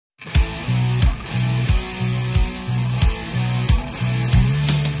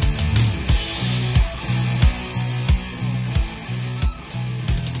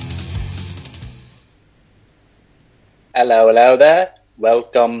Hello, hello there.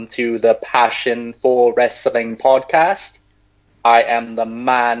 Welcome to the Passion for Wrestling podcast. I am the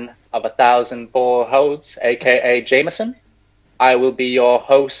man of 1,004 holds, aka Jameson. I will be your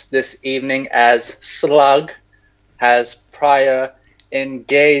host this evening as Slug has prior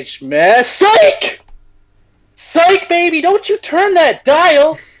engagement. Psych! Psych, baby, don't you turn that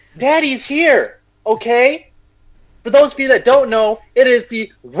dial. Daddy's here, okay? For those of you that don't know, it is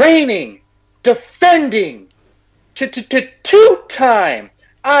the reigning, defending, two-time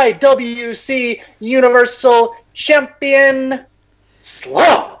IWC Universal Champion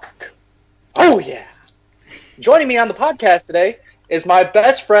Slug. Oh, yeah. Joining me on the podcast today is my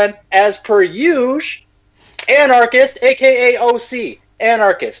best friend, as per usual, Anarchist, a.k.a. OC.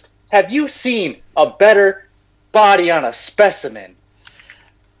 Anarchist, have you seen a better body on a specimen?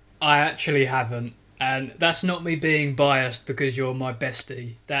 I actually haven't. And that's not me being biased because you're my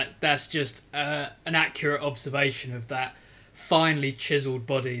bestie. That's just an accurate observation of that finely chiselled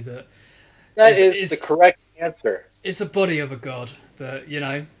body that is the correct answer. It's a body of a god, but, you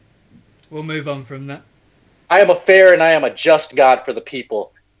know, we'll move on from that. I am a fair and I am a just god for the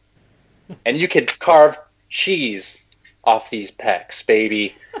people. And you can carve cheese off these pecs,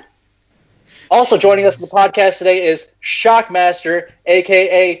 baby. Also joining us on the podcast today is Shockmaster,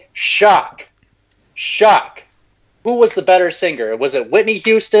 a.k.a. Shock. Shock. Who was the better singer? Was it Whitney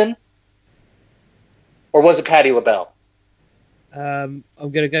Houston or was it Patti LaBelle? I'm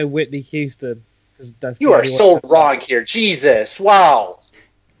going to go Whitney Houston. You are so wrong here. Jesus. Wow.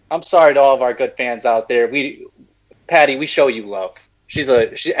 I'm sorry to all of our good fans out there. Patty, we show you love. She's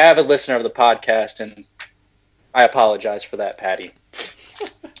an avid listener of the podcast, and I apologize for that, Patty.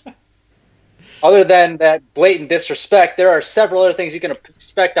 Other than that blatant disrespect, there are several other things you can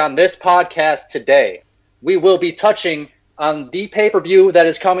expect on this podcast today. We will be touching on the pay-per-view that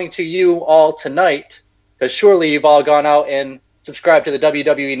is coming to you all tonight, because surely you've all gone out and subscribed to the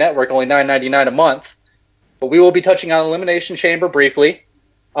WWE Network, only $9.99 a month. But we will be touching on Elimination Chamber briefly.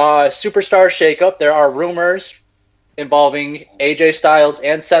 Superstar Shakeup. There are rumors involving AJ Styles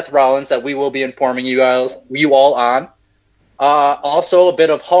and Seth Rollins that we will be informing you all on. Also, a bit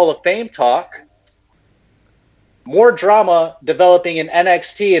of Hall of Fame talk. More drama developing in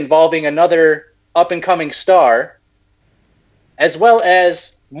NXT involving another up-and-coming star, as well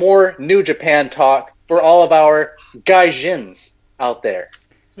as more New Japan talk for all of our gaijins out there.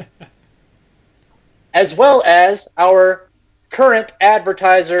 As well as our current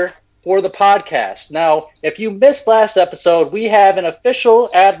advertiser for the podcast. Now, if you missed last episode, we have an official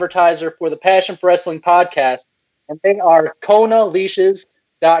advertiser for the Passion for Wrestling podcast, and they are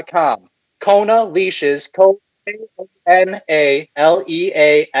KonaLeashes.com. Kona Leashes,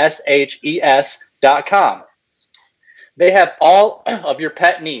 KonaLeashes.com. They have all of your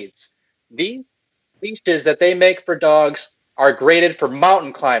pet needs. These leashes that they make for dogs are graded for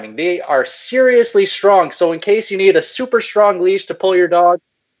mountain climbing. They are seriously strong, so in case you need a super strong leash to pull your dog,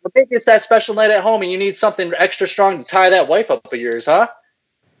 or maybe it's that special night at home and you need something extra strong to tie that wife up of yours, huh?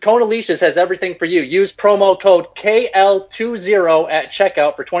 Kona Leashes has everything for you. Use promo code KL20 at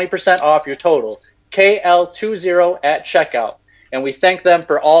checkout for 20% off your total. KL20 at checkout. And we thank them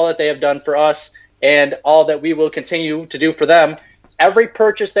for all that they have done for us and all that we will continue to do for them. Every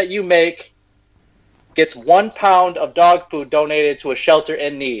purchase that you make gets 1 pound of dog food donated to a shelter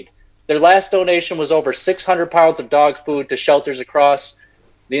in need. Their last donation was over 600 pounds of dog food to shelters across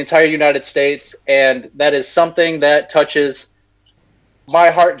the entire United States, and that is something that touches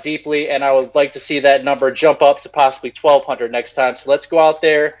my heart deeply, and I would like to see that number jump up to possibly 1,200 next time. So let's go out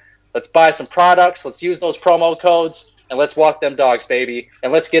there, let's buy some products, let's use those promo codes, and let's walk them dogs, baby.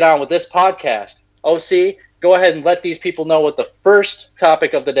 And let's get on with this podcast. OC, go ahead and let these people know what the first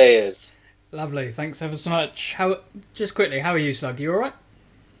topic of the day is. Lovely, thanks ever so much. Just quickly, how are you, Slug? You alright?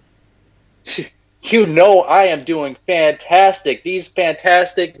 You know I am doing fantastic. These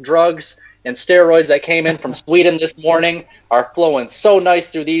fantastic drugs and steroids that came in from Sweden this morning are flowing so nice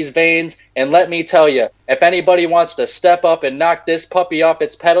through these veins. And let me tell you, if anybody wants to step up and knock this puppy off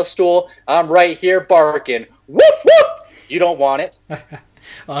its pedestal, I'm right here barking. Woof, woof! You don't want it.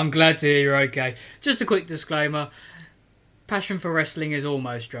 I'm glad to hear you're okay. Just a quick disclaimer. Passion for Wrestling is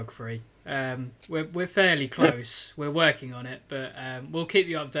almost drug-free. We're fairly close. We're working on it, but we'll keep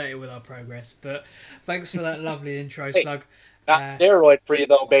you updated with our progress. But thanks for that lovely intro, Slug. Not steroid-free,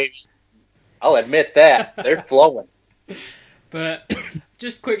 though, baby. I'll admit that. They're flowing. But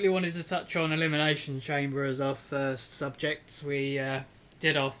just quickly wanted to touch on Elimination Chamber as our first subject. We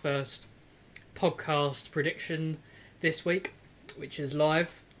did our first podcast prediction this week, which is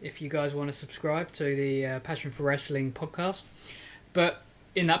live if you guys want to subscribe to the Passion for Wrestling podcast. But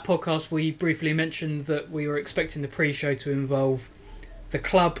in that podcast, we briefly mentioned that we were expecting the pre-show to involve the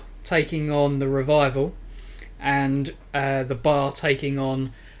club taking on the Revival and the Bar taking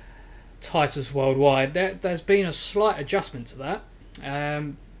on Titus Worldwide. There's been a slight adjustment to that.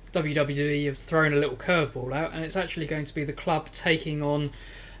 WWE have thrown a little curveball out, and it's actually going to be the club taking on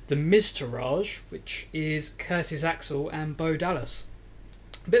the Miztourage, which is Curtis Axel and Bo Dallas.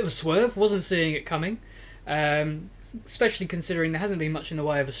 A bit of a swerve, wasn't seeing it coming, especially considering there hasn't been much in the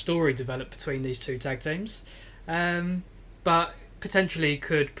way of a story developed between these two tag teams, but potentially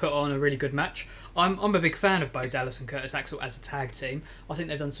could put on a really good match. I'm a big fan of Bo Dallas and Curtis Axel as a tag team. I think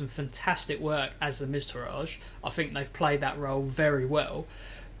they've done some fantastic work as the Miztourage. I think they've played that role very well,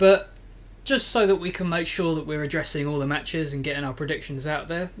 but just so that we can make sure that we're addressing all the matches and getting our predictions out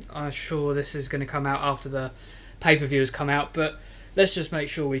there, I'm sure this is going to come out after the pay-per-view has come out, but let's just make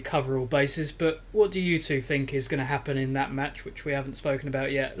sure we cover all bases. But what do you two think is going to happen in that match, which we haven't spoken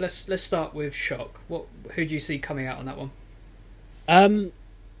about yet? Let's start with Shock. Who do you see coming out on that one?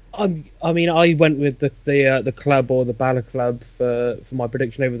 I mean, I went with the club or the Balor Club for my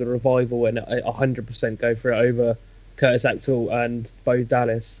prediction over the Revival, and I 100% go for it over Curtis Axel and Bo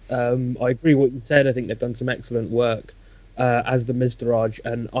Dallas. I agree with what you said. I think they've done some excellent work as the Miztourage,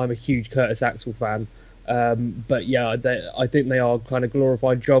 and I'm a huge Curtis Axel fan. But yeah, I think they are kind of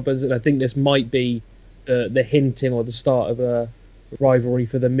glorified jobbers, and I think this might be the hinting or the start of a rivalry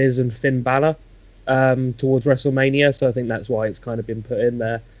for the Miz and Finn Balor towards WrestleMania. So I think that's why it's kind of been put in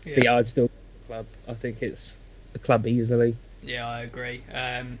there. Yeah. But yeah, I'd still go with the club. I think it's the club easily. Yeah, I agree.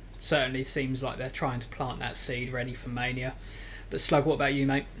 Certainly seems like they're trying to plant that seed ready for Mania. But Slug, what about you,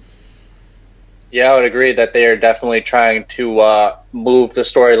 mate? Yeah, I would agree that they are definitely trying to move the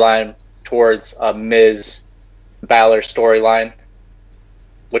storyline towards a Miz Balor storyline,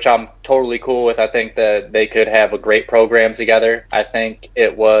 which I'm totally cool with. I think that they could have a great program together. I think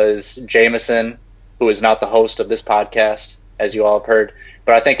it was Jameson, who is not the host of this podcast, as you all have heard,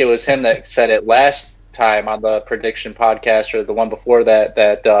 but I think it was him that said it last time on the prediction podcast, or the one before that,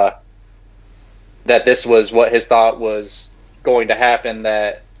 that this was what his thought was going to happen,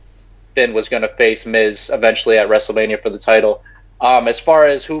 that Finn was going to face Miz eventually at WrestleMania for the title. As far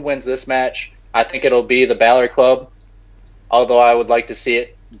as who wins this match, I think it'll be the Balor Club, although I would like to see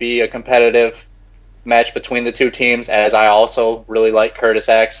it be a competitive match between the two teams, as I also really like Curtis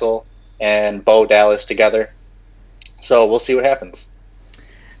Axel and Bo Dallas together. So we'll see what happens.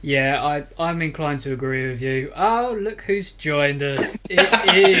 Yeah, I'm inclined to agree with you. Oh, look who's joined us.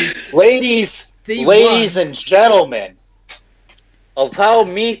 It is... Ladies and gentlemen, allow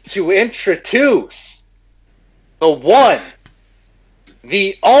me to introduce the one,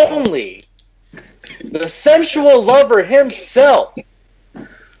 the only, the sensual lover himself,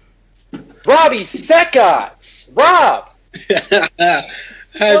 Robbie Secots. Rob!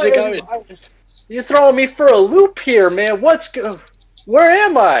 How's it going? You're throwing me for a loop here, man. Where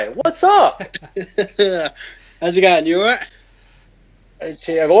am I? What's up? How's it going? You alright?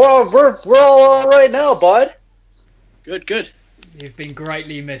 Well, we're all right now, bud. Good. You've been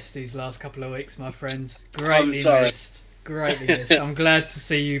greatly missed these last couple of weeks, my friends. Greatly missed. I'm glad to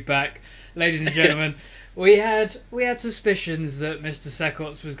see you back. Ladies and gentlemen, we had suspicions that Mr.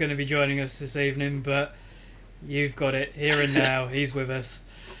 Secots was going to be joining us this evening, but you've got it here and now. He's with us.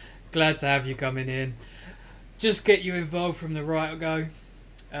 Glad to have you coming in. Just get you involved from the right go.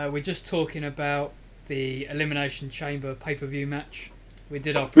 We're just talking about the Elimination Chamber pay-per-view match. We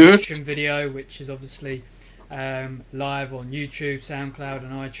did our prediction video, which is obviously live on YouTube, SoundCloud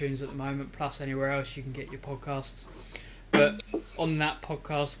and iTunes at the moment, plus anywhere else you can get your podcasts. But on that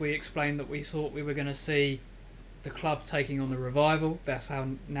podcast, we explained that we thought we were going to see the club taking on the Revival. That's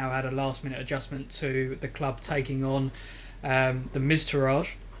now had a last-minute adjustment to the club taking on the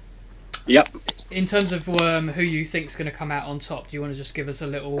Miztourage. Yep. In terms of who you think's going to come out on top, do you want to just give us a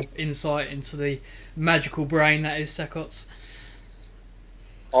little insight into the magical brain that is Secots?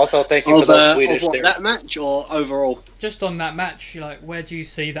 Also, thank you for the Swedish. That match or overall? Just on that match, where do you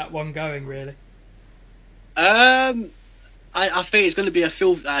see that one going, really? I think it's going to be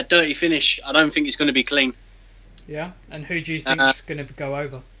a dirty finish. I don't think it's going to be clean. Yeah, and who do you think is going to go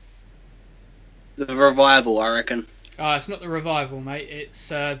over? The Revival, I reckon. It's not the Revival, mate. It's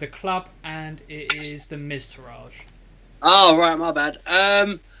the club, and it is the Miztourage. Oh, right, my bad.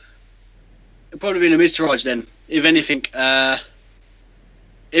 It'll probably be the Miztourage then. If anything, the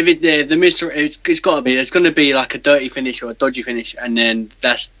Miztourage, it's got to be. There's going to be like a dirty finish or a dodgy finish, and then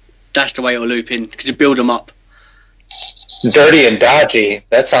that's the way it'll loop in, because you build them up. Dirty and dodgy.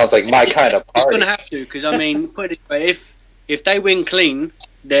 That sounds like my kind of party. It's going to have to, because I mean, put it this way: if they win clean,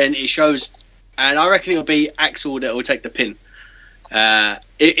 then it shows. And I reckon it'll be Axel that will take the pin.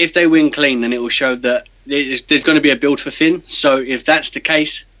 If they win clean, then it will show that there's going to be a build for Finn. So if that's the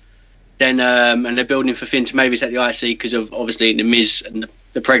case, then and they're building for Finn to maybe set the IC because of obviously the Miz and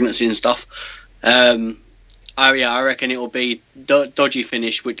the pregnancy and stuff. I reckon it will be dodgy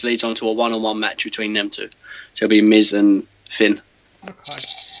finish, which leads on to a one-on-one match between them two. So it'll be Miz and Finn. Okay.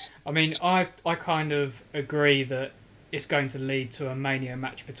 I mean, I kind of agree that it's going to lead to a Mania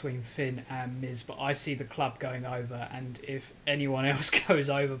match between Finn and Miz, but I see the club going over, and if anyone else goes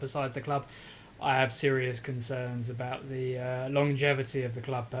over besides the club, I have serious concerns about the longevity of the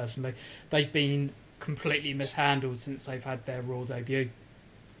club personally. They've been completely mishandled since they've had their Raw debut.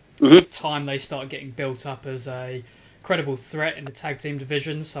 It's time they start getting built up as a credible threat in the tag team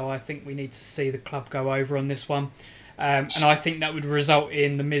division, so I think we need to see the club go over on this one. And I think that would result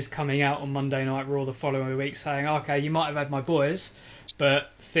in The Miz coming out on Monday Night Raw the following week saying, okay, you might have had my boys,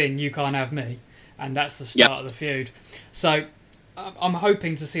 but Finn, you can't have me. And that's the start of the feud. So I'm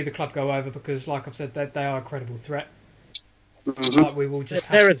hoping to see the club go over because, like I've said, they are a credible threat. But we will just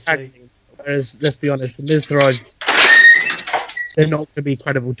have to see. Whereas, let's be honest, The Miz they're not going to be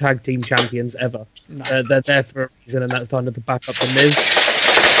credible tag team champions ever. No. They're there for a reason, and that's kind of to back up The Miz.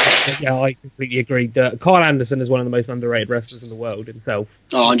 Yeah, I completely agree. Carl Anderson is one of the most underrated wrestlers in the world himself.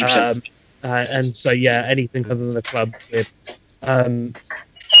 Oh, 100%. And so, yeah, anything other than the club. Since going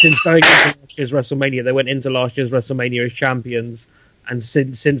into last year's WrestleMania, they went into last year's WrestleMania as champions, and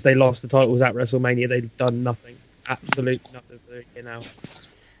since they lost the titles at WrestleMania, they've done nothing. Absolutely nothing for the year now.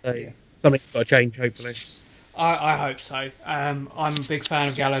 So, something's got to change, hopefully. I hope so. I'm a big fan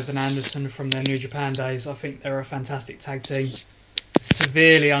of Gallows and Anderson from their New Japan days. I think they're a fantastic tag team.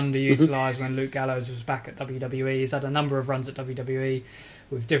 Severely underutilised when Luke Gallows was back at WWE. He's had a number of runs at WWE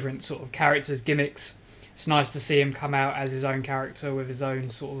with different sort of characters, gimmicks. It's nice to see him come out as his own character with his own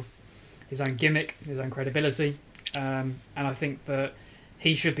gimmick, his own credibility. And I think that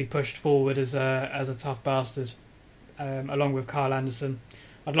he should be pushed forward as a tough bastard, along with Carl Anderson.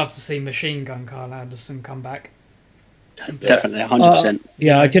 I'd love to see Machine Gun Carl Anderson come back. Definitely, 100%.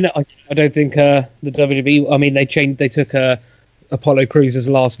 I don't think the WWE. I mean, they took Apollo Crews'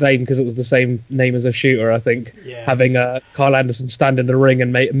 last name because it was the same name as a shooter. I think having Carl Anderson stand in the ring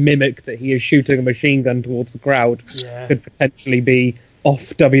and mimic that he is shooting a machine gun towards the crowd could potentially be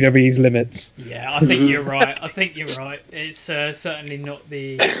off WWE's limits. Yeah, I think you're right. It's certainly not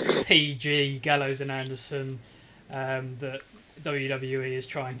the PG Gallows and Anderson that WWE is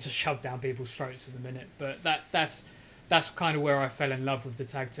trying to shove down people's throats at the minute. But that's kind of where I fell in love with the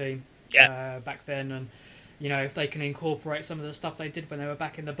tag team back then. And you know, if they can incorporate some of the stuff they did when they were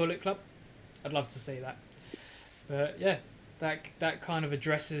back in the Bullet Club, I'd love to see that. But yeah, that kind of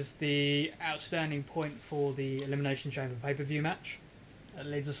addresses the outstanding point for the Elimination Chamber pay-per-view match. That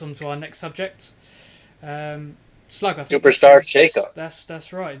leads us on to our next subject. Slug, I think Superstar Shakeup.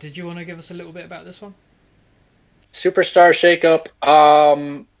 That's right. Did you want to give us a little bit about this one? Superstar Shakeup.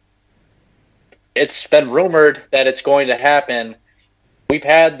 It's been rumored that it's going to happen. We've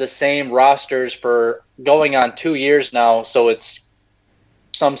had the same rosters for going on 2 years now, so it's,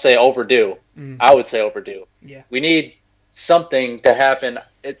 some say overdue. I would say overdue. Yeah. We need something to happen.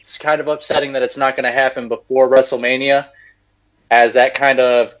 It's kind of upsetting that it's not going to happen before WrestleMania, as that kind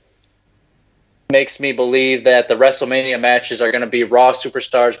of makes me believe that the WrestleMania matches are going to be Raw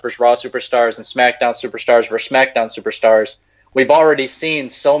Superstars versus Raw Superstars and SmackDown Superstars versus SmackDown Superstars. We've already seen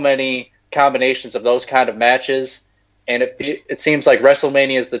so many combinations of those kind of matches, and it seems like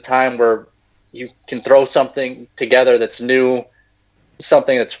WrestleMania is the time where you can throw something together that's new,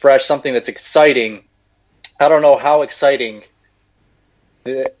 something that's fresh, something that's exciting. I don't know how exciting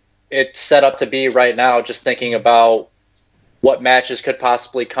it's set up to be right now, just thinking about what matches could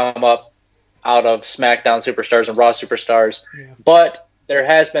possibly come up out of SmackDown Superstars and Raw Superstars. Yeah. But there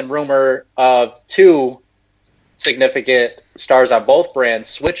has been rumor of two significant stars on both brands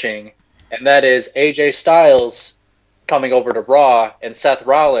switching, and that is AJ Styles coming over to Raw and Seth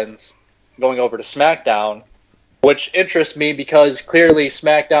Rollins going over to SmackDown, which interests me because clearly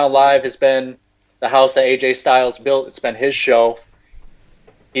SmackDown Live has been the house that AJ Styles built. It's been his show.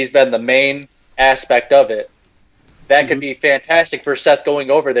 He's been the main aspect of it. That could be fantastic for Seth going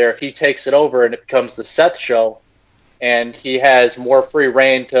over there if he takes it over and it becomes the Seth show and he has more free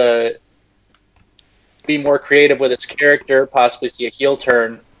reign to be more creative with his character, possibly see a heel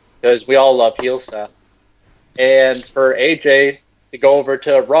turn, because we all love heel Seth. And for AJ to go over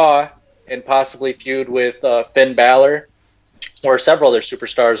to Raw and possibly feud with Finn Balor or several other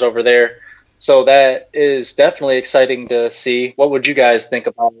superstars over there. So that is definitely exciting to see. What would you guys think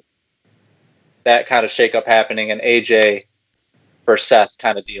about that kind of shakeup happening, an AJ versus Seth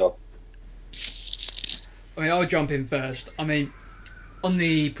kind of deal? I mean, I'll jump in first. I mean, on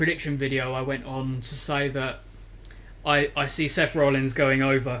the prediction video, I went on to say that I see Seth Rollins going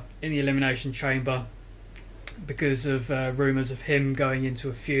over in the Elimination Chamber because of rumours of him going into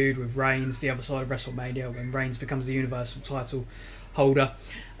a feud with Reigns the other side of WrestleMania when Reigns becomes the Universal title holder.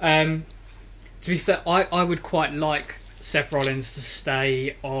 To be fair, I would quite like Seth Rollins to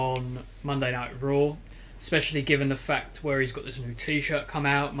stay on Monday Night Raw, especially given the fact where he's got this new T-shirt come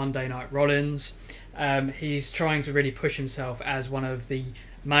out, Monday Night Rollins. He's trying to really push himself as one of the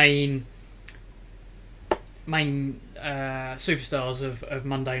main superstars of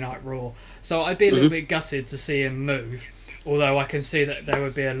Monday Night Raw. So I'd be a little bit gutted to see him move, although I can see that there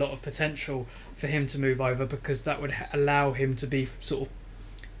would be a lot of potential for him to move over, because that would allow him to be sort of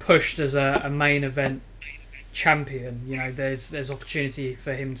pushed as a main event champion. You know, there's opportunity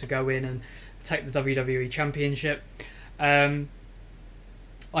for him to go in and take the WWE Championship. I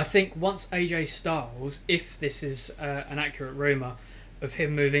think once AJ Styles, if this is an accurate rumour of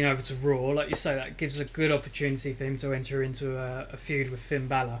him moving over to Raw, like you say, that gives a good opportunity for him to enter into a feud with Finn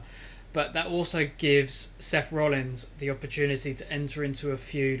Balor. But that also gives Seth Rollins the opportunity to enter into a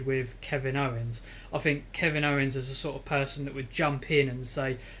feud with Kevin Owens. I think Kevin Owens is the sort of person that would jump in and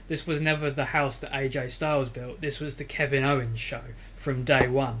say, this was never the house that AJ Styles built, this was the Kevin Owens show from day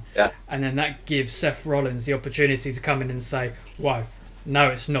one. Yeah. And then that gives Seth Rollins the opportunity to come in and say, whoa, no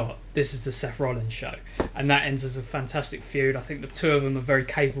it's not, this is the Seth Rollins show. And that ends as a fantastic feud. I think the two of them are very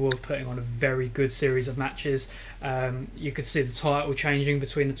capable of putting on a very good series of matches. You could see the title changing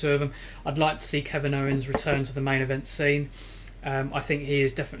between the two of them. I'd like to see Kevin Owens return to the main event scene. I think he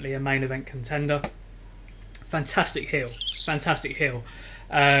is definitely a main event contender. Fantastic heel.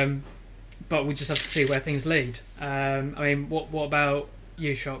 But we just have to see where things lead. I mean, what about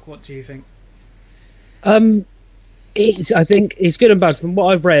you, Shock? What do you think? I think it's good and bad. From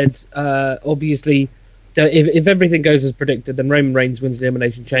what I've read, obviously, if everything goes as predicted, then Roman Reigns wins the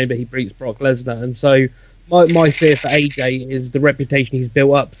Elimination Chamber, he beats Brock Lesnar. And so my fear for AJ is the reputation he's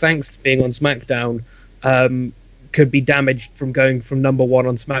built up, thanks to being on SmackDown, could be damaged from going from number one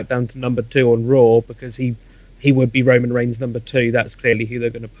on SmackDown to number two on Raw, because he would be Roman Reigns number two. That's clearly who they're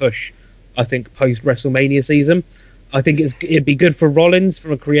going to push, I think, post-WrestleMania season. I think it'd be good for Rollins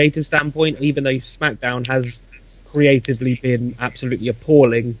from a creative standpoint, even though SmackDown has creatively been absolutely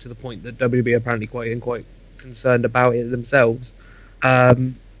appalling to the point that WWE are apparently quite concerned about it themselves.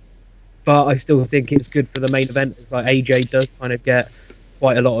 But I still think it's good for the main event. It's like AJ does kind of get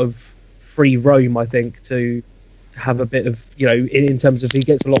quite a lot of free roam, I think, to have a bit of, you know, in terms of he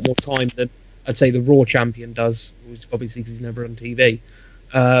gets a lot more time than I'd say the Raw champion does, which obviously because he's never on TV.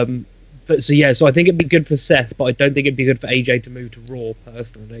 So I think it'd be good for Seth, but I don't think it'd be good for AJ to move to Raw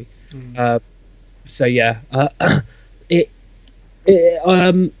personally. Pretty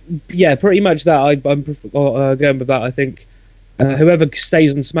much that. I'm going with that. I think whoever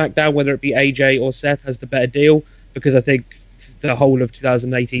stays on SmackDown, whether it be AJ or Seth, has the better deal, because I think the whole of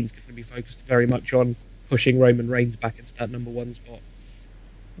 2018 is going to be focused very much on pushing Roman Reigns back into that number one spot.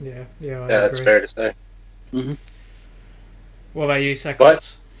 Yeah, that's fair to say. Mm-hmm. What about you,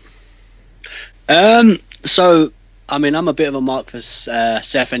 Seconds? So, I mean, I'm a bit of a mark for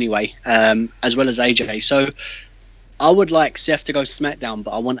Seth anyway, as well as AJ. So, I would like Seth to go to SmackDown,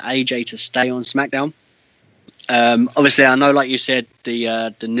 but I want AJ to stay on SmackDown. Obviously, I know, like you said,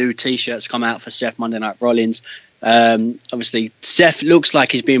 the new T-shirts come out for Seth Monday Night Rollins. Obviously, Seth looks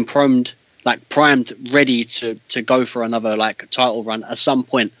like he's being primed, ready to go for another title run at some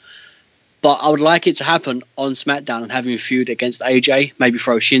point. But I would like it to happen on SmackDown and have him feud against AJ. Maybe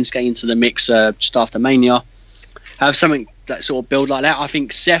throw Shinsuke into the mix just after Mania. Have something that sort of build like that. I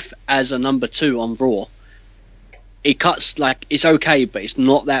think Seth as a number two on Raw, it cuts, it's okay, but it's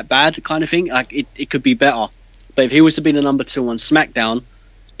not that bad kind of thing. It could be better. But if he was to be the number two on SmackDown,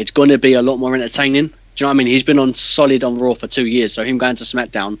 it's going to be a lot more entertaining. Do you know what I mean? He's been on solid on Raw for 2 years, so him going to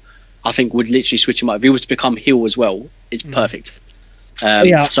SmackDown, I think, would literally switch him up. If he was to become heel as well, it's perfect.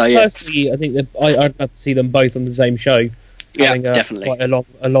 Personally, I think that I'd love to see them both on the same show. Having definitely. Quite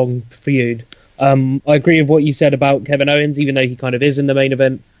a long feud. I agree with what you said about Kevin Owens, even though he kind of is in the main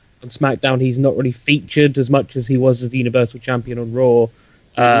event on SmackDown, he's not really featured as much as he was as the Universal Champion on Raw.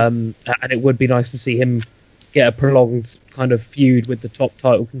 And it would be nice to see him get a prolonged kind of feud with the top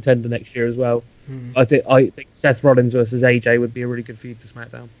title contender next year as well. I think Seth Rollins versus AJ would be a really good feud for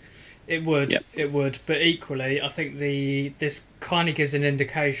SmackDown. It would, but equally, I think this kind of gives an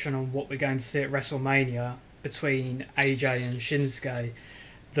indication on what we're going to see at WrestleMania between AJ and Shinsuke,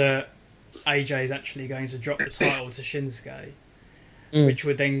 that AJ is actually going to drop the title to Shinsuke, which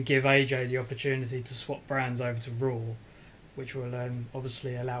would then give AJ the opportunity to swap brands over to Raw, which will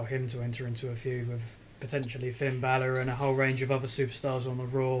obviously allow him to enter into a feud with potentially Finn Balor and a whole range of other superstars on the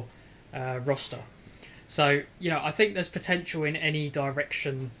Raw roster. So, I think there's potential in any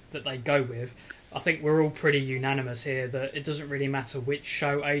direction that they go with. I think we're all pretty unanimous here that it doesn't really matter which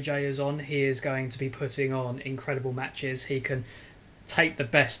show AJ is on. He is going to be putting on incredible matches. He can take the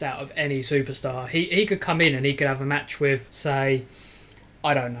best out of any superstar. He could come in and he could have a match with, say,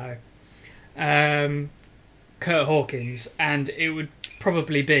 I don't know, Kurt Hawkins, and it would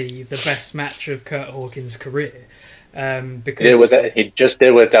probably be the best match of Kurt Hawkins' career. Because he just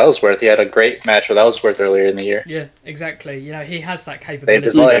did with Ellsworth. He had a great match with Ellsworth earlier in the year. Yeah, exactly. He has that capability. Saved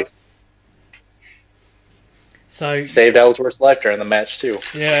his life. So saved Ellsworth's life during the match too.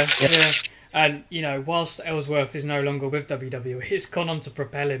 Yeah. And, whilst Ellsworth is no longer with WWE, it's gone on to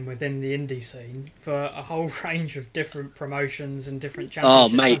propel him within the indie scene for a whole range of different promotions and different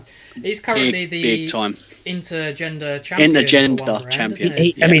championships. Oh, mate. He's currently big time intergender champion. Intergender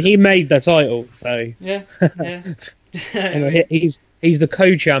champion. He made the title, so... Yeah. He's the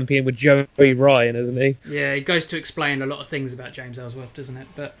co-champion with Joey Ryan, isn't he? Yeah, it goes to explain a lot of things about James Ellsworth, doesn't it?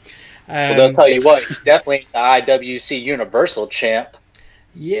 But well, they'll tell you what, he's definitely the IWC Universal Champ.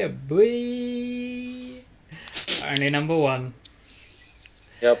 Yeah, boy. Only number one.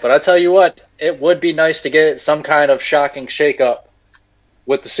 Yeah, but I tell you what, it would be nice to get some kind of shocking shakeup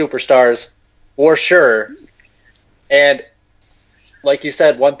with the superstars, for sure. And like you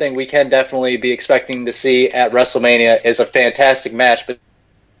said, one thing we can definitely be expecting to see at WrestleMania is a fantastic match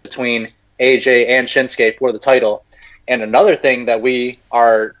between AJ and Shinsuke for the title. And another thing that we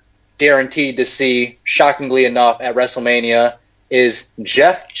are guaranteed to see, shockingly enough, at WrestleMania is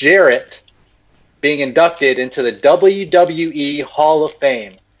Jeff Jarrett being inducted into the WWE Hall of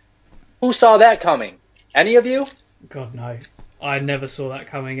Fame. Who saw that coming? Any of you? God, no. I never saw that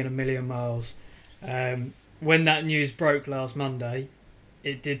coming in a million miles. When that news broke last Monday,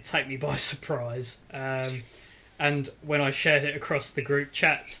 it did take me by surprise. And when I shared it across the group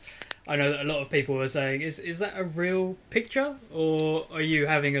chats, I know that a lot of people were saying, "Is that a real picture, or are you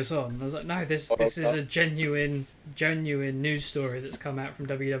having us on?" I was like, "No, this is a genuine news story that's come out from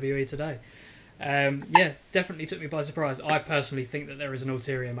WWE today." Yeah, definitely took me by surprise. I personally think that there is an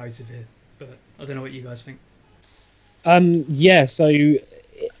ulterior motive here, but I don't know what you guys think. Yeah. So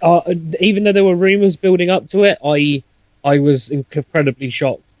even though there were rumours building up to it, I was incredibly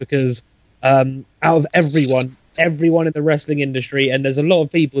shocked because out of everyone in the wrestling industry, and there's a lot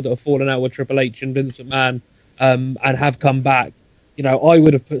of people that have fallen out with Triple H and Vince McMahon and have come back. I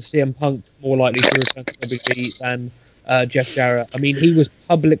would have put CM Punk more likely to return to WWE than Jeff Jarrett. I mean, he was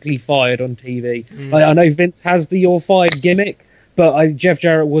publicly fired on TV. I know Vince has the "you're fired" gimmick, but Jeff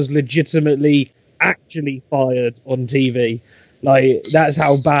Jarrett was legitimately actually fired on TV. That's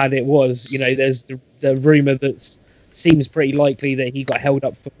how bad it was. There's the rumour that seems pretty likely that he got held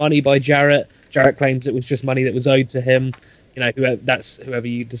up for money by Jarrett. Jarrett claims it was just money that was owed to him. Whoever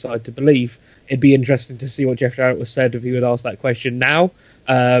you decide to believe. It'd be interesting to see what Jeff Jarrett was said if he would ask that question now.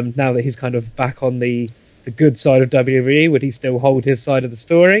 Now that he's kind of back on the good side of WWE, would he still hold his side of the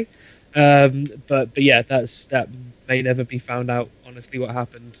story? But yeah, that may never be found out. Honestly, what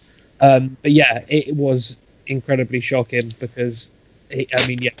happened? But yeah, it was incredibly shocking because it was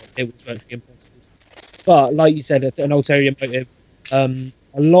virtually impossible. But like you said, an ulterior motive.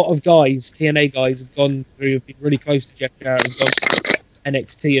 A lot of guys, TNA guys, have been really close to Jeff Jarrett and gone to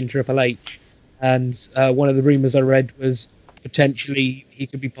NXT and Triple H. And one of the rumours I read was potentially he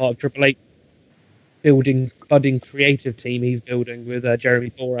could be part of Triple H budding creative team he's building with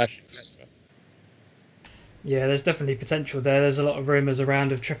Jeremy Borash, etc. Yeah, there's definitely potential there. There's a lot of rumours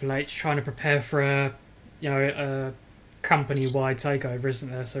around of Triple H trying to prepare for a company-wide takeover, isn't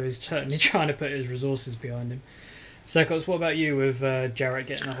there? So he's certainly trying to put his resources behind him. Sekos, what about you with Jarrett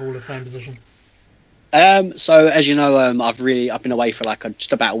getting a Hall of Fame position? So as you know, I've been away for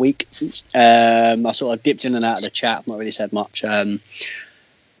just about a week. I sort of dipped in and out of the chat. I've not really said much.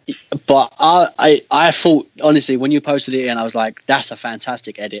 But I thought, honestly, when you posted it in, I was like, that's a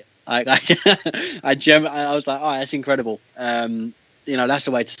fantastic edit. I was like, oh, that's incredible. That's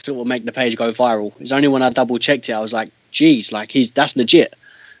the way to sort of make the page go viral. It's only when I double checked it, I was like, geez, that's legit.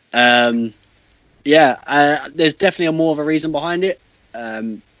 There's definitely more of a reason behind it.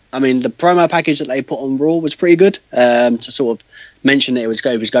 I mean, the promo package that they put on Raw was pretty good, to sort of mention that it was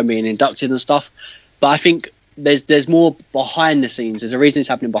going to be inducted and stuff. But I think there's more behind the scenes. There's a reason it's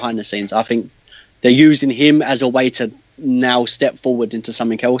happening behind the scenes. I think they're using him as a way to now step forward into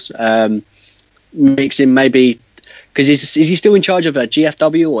something else. Mixing maybe, because is he still in charge of a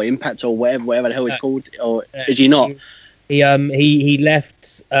GFW or Impact or whatever the hell it's called, or is he not? He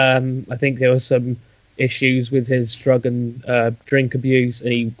left. I think it issues with his drug and drink abuse,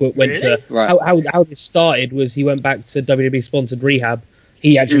 and he went Really? to how this started was he went back to WWE sponsored rehab.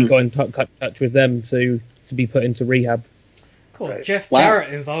 He actually got in touch with them to be put into rehab. Cool. Right. Jeff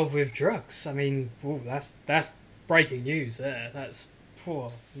Jarrett involved with drugs. I mean, ooh, that's breaking news there. That's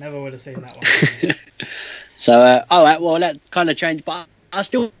never would have seen that one. So, all right, well, that kind of changed, but I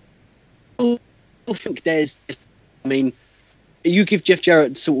still think there's. I mean, you give Jeff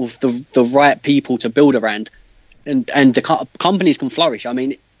Jarrett sort of the right people to build around, and the companies can flourish. I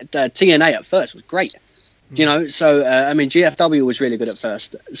mean, the TNA at first was great, you know. So, I mean, GFW was really good at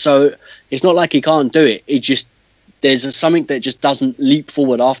first. So it's not like he can't do it. It just there's something that just doesn't leap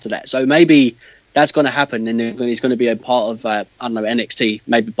forward after that. So maybe that's going to happen, and he's going to be a part of I don't know, NXT,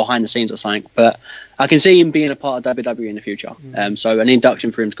 maybe behind the scenes or something. But I can see him being a part of WWE in the future. So an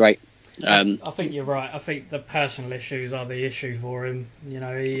induction for him is great. I think you're right. I think the personal issues are the issue for him. You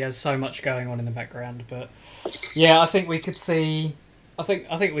know, he has so much going on in the background. But yeah, I think we could see. I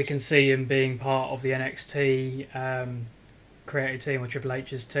think we can see him being part of the NXT creative team or Triple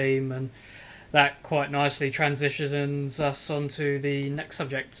H's team, and that quite nicely transitions us onto the next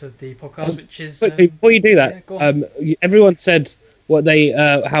subject of the podcast, which is. Quickly, before you do that, everyone said what they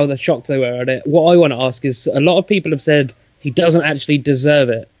how shocked they were at it. What I want to ask is, a lot of people have said he doesn't actually deserve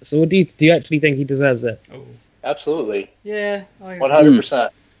it. So, what do you actually think he deserves it? Oh. Absolutely. Yeah, 100%.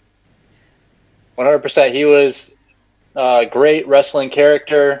 100%. He was a great wrestling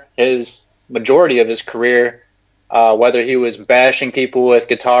character. His majority of his career, whether he was bashing people with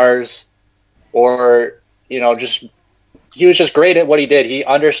guitars or, you know, he was just great at what he did. He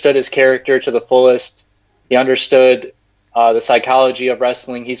understood his character to the fullest. He understood the psychology of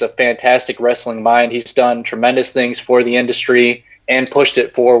wrestling. He's a fantastic wrestling mind. He's done tremendous things for the industry and pushed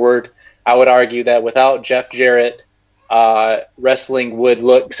it forward. I would argue that without Jeff Jarrett, wrestling would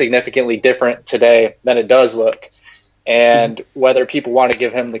look significantly different today than it does look. And whether people want to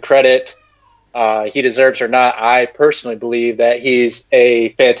give him the credit he deserves or not, I personally believe that he's a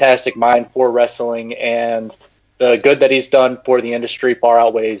fantastic mind for wrestling, and the good that he's done for the industry far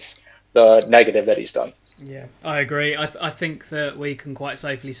outweighs the negative that he's done. Yeah, I agree. I think that we can quite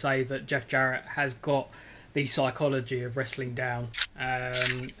safely say that Jeff Jarrett has got the psychology of wrestling down.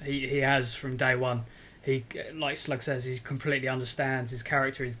 He has from day one. He, like Slug says, he completely understands his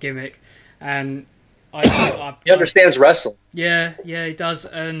character, his gimmick, and he understands wrestling. Yeah, he does,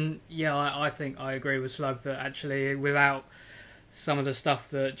 and yeah, I think I agree with Slug that actually without some of the stuff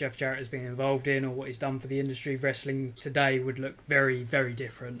that Jeff Jarrett has been involved in or what he's done for the industry, wrestling today would look very, very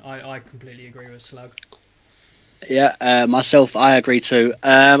different. I completely agree with Slug. Yeah, myself, I agree too.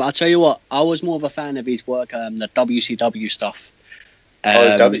 I'll tell you what, I was more of a fan of his work, the WCW stuff.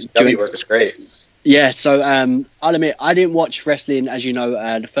 His WCW work is great. Yeah, so I'll admit, I didn't watch wrestling, as you know,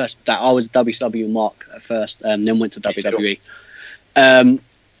 the first that I was a WCW mark at first, then went to WWE. And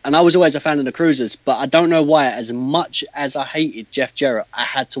I was always a fan of the Cruisers, but I don't know why, as much as I hated Jeff Jarrett, I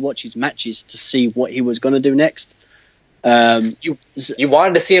had to watch his matches to see what he was going to do next. You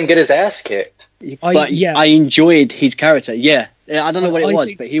wanted to see him get his ass kicked. I enjoyed his character, yeah. I don't know what it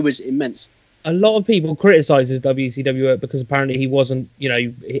was, but he was immense. A lot of people criticise his WCW work because apparently he wasn't, he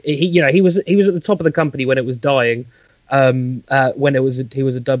was at the top of the company when it was dying, when he was at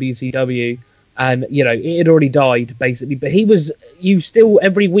WCW, and it had already died basically. But he was,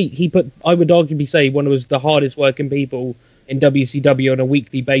 every week I would arguably say one of the hardest working people in WCW on a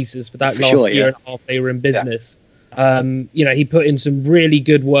weekly basis for that year and a half they were in business. Yeah. He put in some really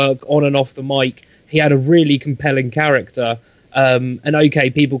good work on and off the mic. He had a really compelling character. And okay,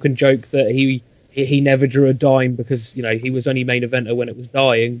 people can joke that he never drew a dime because he was only main eventer when it was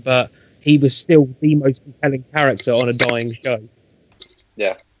dying, but he was still the most compelling character on a dying show.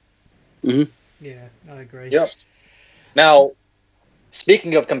 Yeah. Mm-hmm. Yeah, I agree. Yep. Now,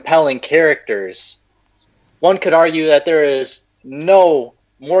 speaking of compelling characters, one could argue that there is no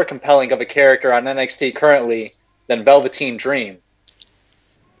more compelling of a character on NXT currently than Velveteen Dream.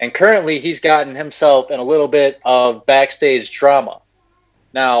 And currently, he's gotten himself in a little bit of backstage drama.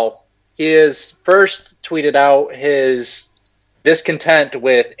 Now, he has first tweeted out his discontent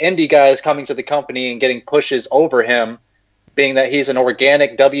with indie guys coming to the company and getting pushes over him, being that he's an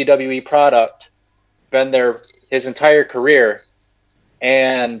organic WWE product, been there his entire career,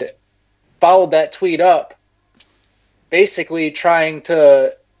 and followed that tweet up, basically trying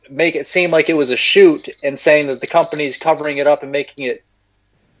to make it seem like it was a shoot and saying that the company's covering it up and making it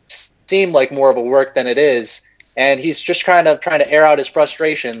seem like more of a work than it is, and he's just trying to air out his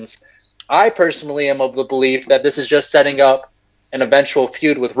frustrations. I personally am of the belief that this is just setting up an eventual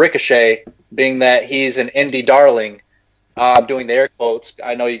feud with Ricochet, being that he's an indie darling, I'm doing the air quotes.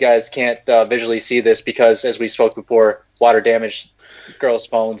 I know you guys can't visually see this because, as we spoke before, water damaged girls'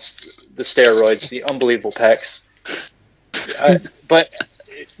 phones, the steroids, the unbelievable pecs. But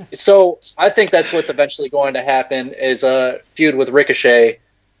so I think that's what's eventually going to happen is a feud with Ricochet.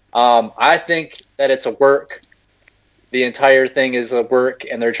 I think that it's a work. The entire thing is a work,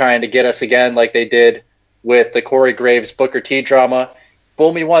 and they're trying to get us again like they did with the Corey Graves Booker T drama.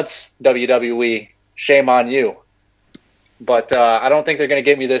 Fool me once, WWE. Shame on you. But I don't think they're going to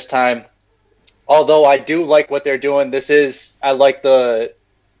get me this time. Although I do like what they're doing. I like the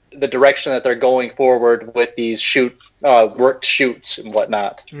direction that they're going forward with these worked shoots and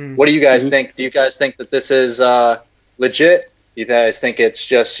whatnot. What do you guys think? Do you guys think that this is legit? Do you guys think it's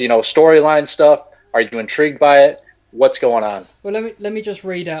just storyline stuff? Are you intrigued by it? What's going on? Well, let me just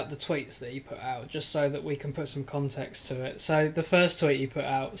read out the tweets that he put out, just so that we can put some context to it. So the first tweet he put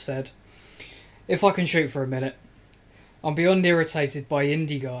out said, "If I can shoot for a minute, I'm beyond irritated by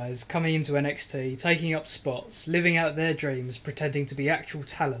indie guys coming into NXT, taking up spots, living out their dreams, pretending to be actual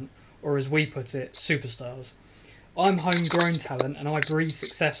talent, or as we put it, superstars. I'm homegrown talent and I breathe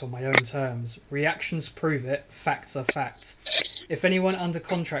success on my own terms. Reactions prove it, facts are facts. If anyone under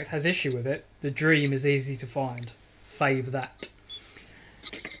contract has issue with it, the dream is easy to find. Fave that."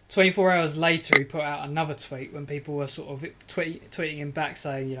 24 hours later, he put out another tweet when people were sort of tweeting him back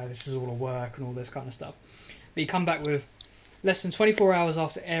saying, this is all a work and all this kind of stuff. But he come back with, "Less than 24 hours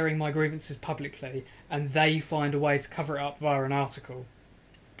after airing my grievances publicly, and they find a way to cover it up via an article.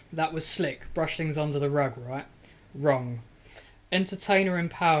 That was slick, brush things under the rug, right? Wrong. Entertainer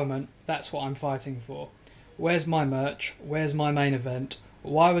empowerment, that's what I'm fighting for. Where's my merch? Where's my main event?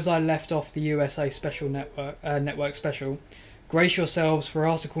 Why was I left off the USA special network special? Brace yourselves for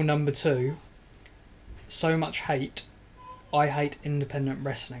article number 2. So much hate. I hate independent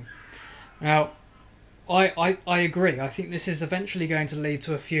wrestling." Now, I agree. I think this is eventually going to lead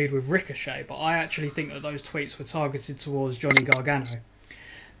to a feud with Ricochet, but I actually think that those tweets were targeted towards Johnny Gargano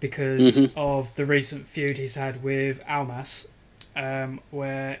because of the recent feud he's had with Almas,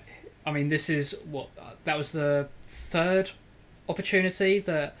 where, this is that was the third opportunity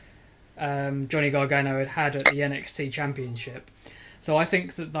that Johnny Gargano had at the NXT Championship. So I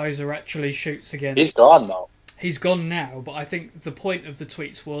think that those are actually shoots against... He's gone, though. He's gone now, but I think the point of the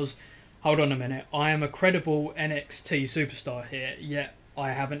tweets was, hold on a minute, I am a credible NXT superstar here, yet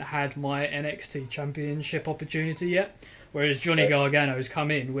I haven't had my NXT Championship opportunity yet. Whereas Johnny Gargano's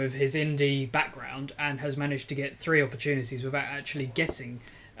come in with his indie background and has managed to get 3 opportunities without actually getting,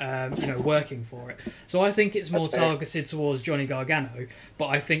 working for it. So I think it's more targeted towards Johnny Gargano, but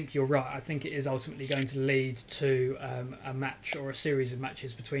I think you're right. I think it is ultimately going to lead to a match or a series of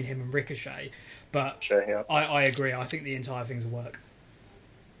matches between him and Ricochet. But I agree. I think the entire thing's a work.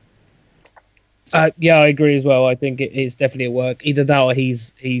 Yeah, I agree as well. I think it's definitely a work. Either that or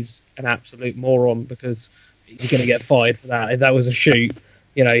he's an absolute moron because he's going to get fired for that. If that was a shoot,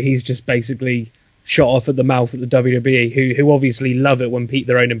 he's just basically shot off at the mouth at the WWE, who obviously love it when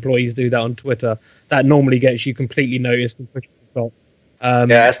their own employees do that on Twitter. That normally gets you completely noticed and pushed to the top.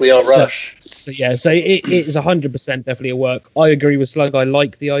 That's Leo Rush. So it is 100% definitely a work. I agree with Slug. I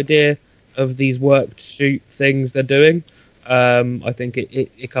like the idea of these worked shoot things they're doing. I think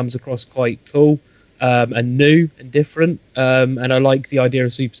it comes across quite cool and new and different. And I like the idea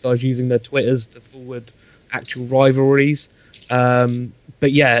of superstars using their Twitters to forward actual rivalries.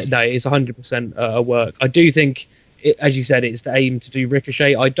 But yeah, no, it's 100% a work. I do think, as you said, it's the aim to do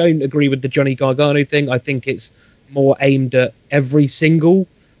Ricochet. I don't agree with the Johnny Gargano thing. I think it's more aimed at every single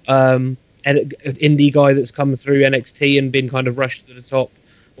indie guy that's come through NXT and been kind of rushed to the top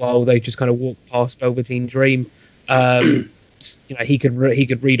while they just kind of walk past Velveteen Dream. He could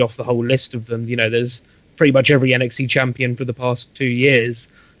read off the whole list of them. There's pretty much every NXT champion for the past 2 years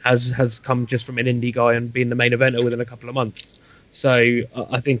has come just from an indie guy and been the main eventer within a couple of months. So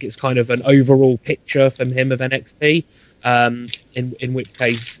I think it's kind of an overall picture from him of NXT. In which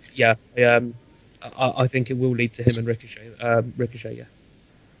case, yeah, I think it will lead to him and Ricochet. Yeah.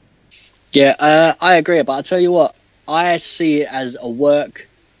 Yeah, I agree. But I'll tell you what, I see it as a work.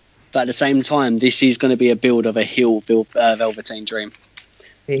 But at the same time, this is going to be a build of a heel Velveteen Dream.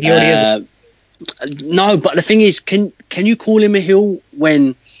 He already is. No, but the thing is, can you call him a heel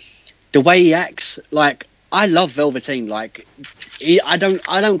when the way he acts? Like, I love Velveteen. Like, I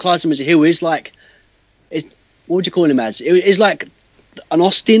don't class him as a heel. He's like, what would you call him as? It's like an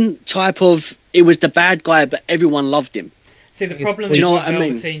Austin type of. It was the bad guy, but everyone loved him. See, the problem with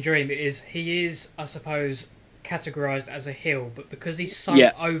Velveteen Dream is he is, I suppose, categorized as a heel, but because he's so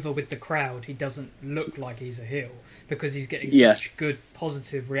over with the crowd, he doesn't look like he's a heel because he's getting such good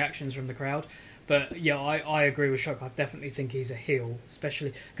positive reactions from the crowd. But yeah, I agree with Shock. I definitely think he's a heel,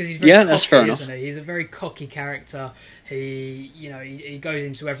 especially because he's very cocky, that's fair isn't he? He's a very cocky character. He goes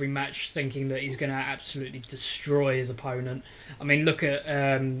into every match thinking that he's going to absolutely destroy his opponent. I mean, look at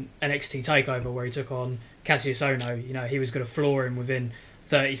NXT Takeover where he took on Cassius Ohno. You know, he was going to floor him within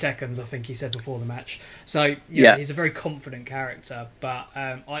 30 seconds, I think he said before the match. So yeah, he's a very confident character, but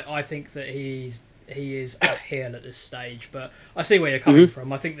I think that he is a heel at this stage. But I see where you're coming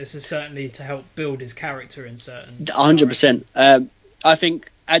from. I think this is certainly to help build his character in certain 100%. I think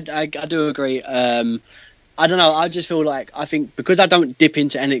I do agree. I don't know. I just feel like I think because I don't dip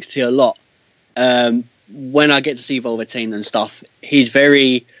into NXT a lot, when I get to see Velveteen and stuff, he's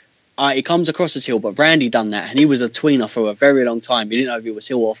very. He comes across as heel, but Randy done that, and he was a tweener for a very long time. He didn't know if he was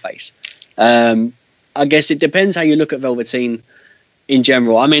heel or face. I guess it depends how you look at Velveteen in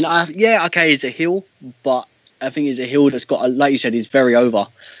general. I mean, he's a heel, but I think he's a heel that's got, like you said, he's very over.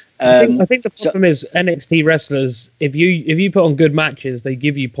 I think the problem is NXT wrestlers. If you put on good matches, they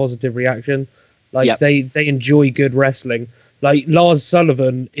give you positive reaction. Like they enjoy good wrestling. Like Lars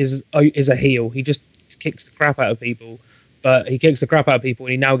Sullivan is a heel. He just kicks the crap out of people. But he kicks the crap out of people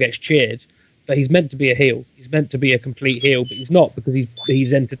and he now gets cheered. But he's meant to be a heel. He's meant to be a complete heel, but he's not because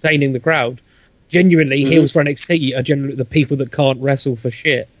he's entertaining the crowd. Genuinely, heels for NXT are generally the people that can't wrestle for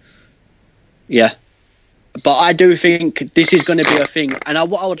shit. Yeah. But I do think this is going to be a thing. And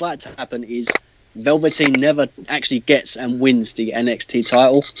what I would like to happen is Velveteen never actually gets and wins the NXT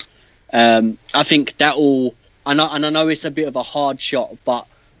title. I think that will... And I know it's a bit of a hard shot, but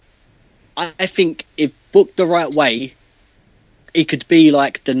I think if booked the right way, he could be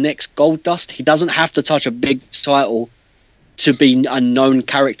like the next Goldust. He doesn't have to touch a big title to be a known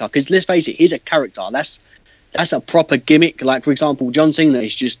character. Because let's face it, he's a character. That's a proper gimmick. Like, for example, John Cena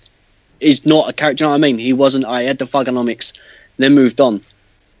is not a character. You know what I mean? He wasn't. I had the Thugonomics, then moved on.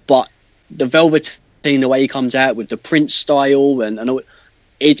 But the Velveteen, the way he comes out with the Prince style, and all,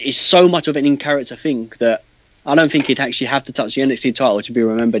 it is so much of an in-character thing that I don't think he'd actually have to touch the NXT title to be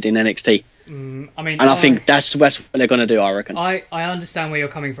remembered in NXT. I think that's what they're going to do, I reckon. I understand where you're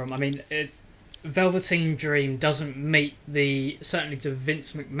coming from. I mean, Velveteen Dream doesn't meet certainly to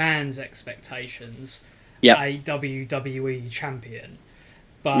Vince McMahon's expectations, a WWE champion.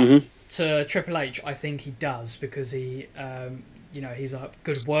 But to Triple H, I think he does because he's a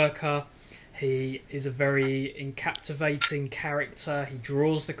good worker. He is a very captivating character. He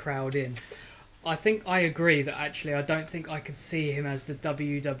draws the crowd in. I think I agree that actually I don't think I could see him as the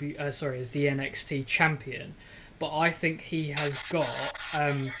as the NXT champion, but I think he has got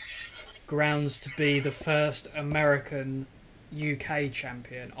grounds to be the first American UK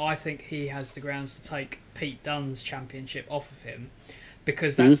champion. I think he has the grounds to take Pete Dunne's championship off of him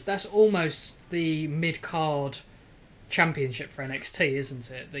because that's almost the mid-card championship for NXT,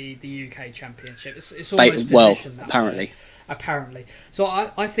 isn't it? The UK championship. It's almost positioned that apparently. way. Apparently. So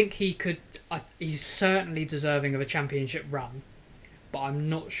I think he's certainly deserving of a championship run, but I'm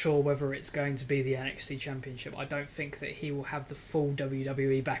not sure whether it's going to be the NXT championship. I don't think that he will have the full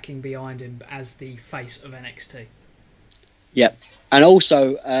WWE backing behind him as the face of NXT. Yeah. And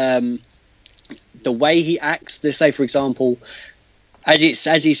also, the way he acts, let's say, for example, as he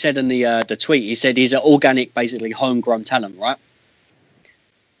said in the tweet, he said he's an organic, basically homegrown talent, right?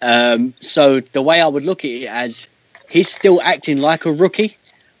 So the way I would look at it as he's still acting like a rookie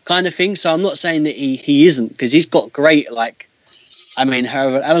kind of thing. So I'm not saying that he isn't, because he's got great, how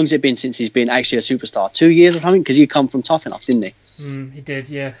long's it been since he's been actually a superstar? 2 years or something? Because he come from Tough Enough, didn't he? He did,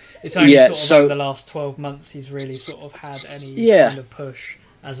 yeah. It's only over the last 12 months he's really sort of had any kind of push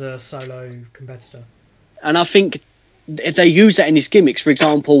as a solo competitor. And I think if they use that in his gimmicks, for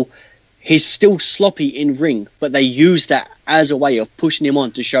example, he's still sloppy in ring, but they use that as a way of pushing him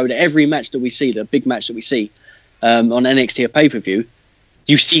on to show that every match that we see, the big match that we see on NXT or pay-per-view,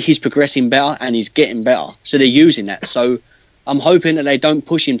 you see he's progressing better and he's getting better. So they're using that. So I'm hoping that they don't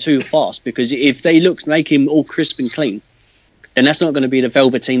push him too fast, because if they make him all crisp and clean, then that's not going to be the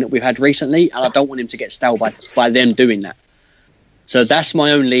Velveteen that we've had recently, and I don't want him to get stale by them doing that. So that's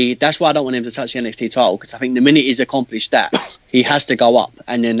why I don't want him to touch the NXT title, because I think the minute he's accomplished that, he has to go up,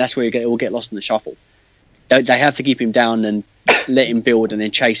 and then that's where it will get lost in the shuffle. They have to keep him down and let him build, and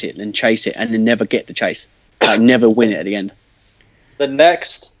then chase it, and then never get the chase. Never win it at the end. The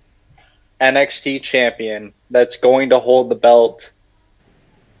next NXT champion that's going to hold the belt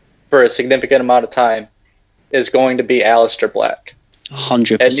for a significant amount of time is going to be Aleister Black.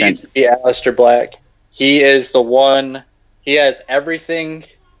 100%. It needs to be Aleister Black. He is the one. He has everything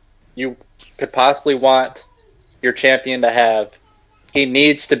you could possibly want your champion to have. He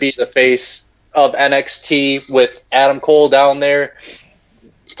needs to be the face of NXT with Adam Cole down there.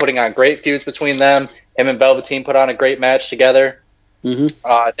 putting on great feuds between them. Him and Velveteen put on a great match together. Mm-hmm.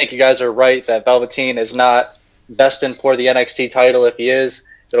 I think you guys are right that Velveteen is not destined for the NXT title. If he is,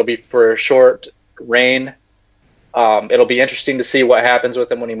 it'll be for a short reign. It'll be interesting to see what happens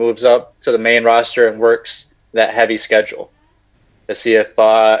with him when he moves up to the main roster and works that heavy schedule, to see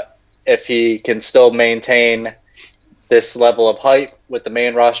if he can still maintain this level of hype with the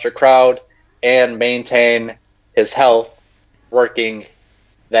main roster crowd and maintain his health working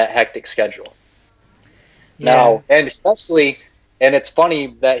that hectic schedule. Yeah. Now, and especially, and it's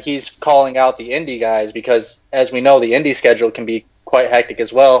funny that he's calling out the indie guys because, as we know, the indie schedule can be quite hectic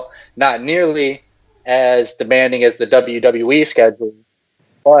as well. Not nearly as demanding as the WWE schedule,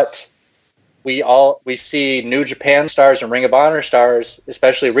 but we see New Japan stars and Ring of Honor stars,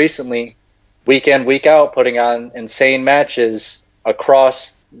 especially recently, week in, week out, putting on insane matches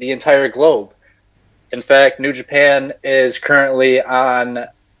across the entire globe. In fact, New Japan is currently on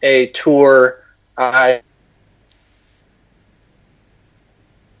a tour. I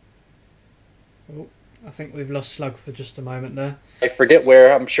think we've lost Slug for just a moment there. I forget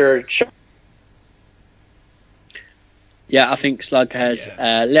where. I'm sure. Yeah, I think Slug has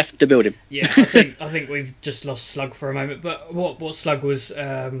left the building. Yeah, I think we've just lost Slug for a moment. But what Slug was,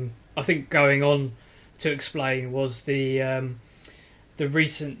 I think, going on to explain was the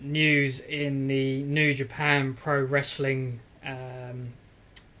recent news in the New Japan Pro Wrestling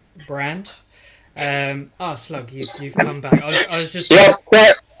brand. Slug, you've come back. I was just. Yeah,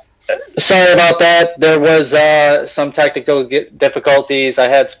 sorry about that. There was some technical difficulties. I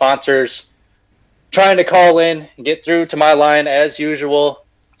had sponsors trying to call in and get through to my line as usual.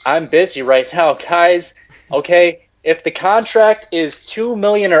 I'm busy right now, guys. Okay, if the contract is $2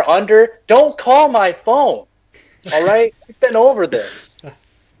 million or under, don't call my phone. All right, we've been over this.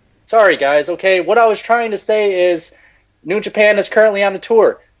 Sorry, guys. Okay, what I was trying to say is, New Japan is currently on the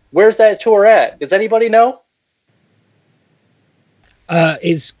tour. Where's that tour at? Does anybody know?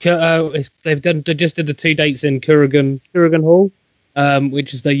 They just did the 2 dates in Kurigan Hall,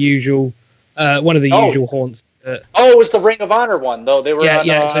 which is the usual. One of the usual haunts. It was the Ring of Honor one, though. They were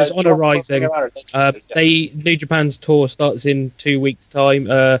so it's Honor Rising. New Japan's tour starts in 2 weeks'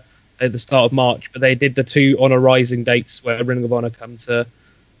 time, at the start of March, but they did the 2 Honor Rising dates where Ring of Honor come to.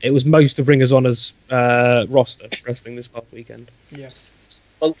 It was most of Ring of Honor's roster wrestling this past weekend. Yeah.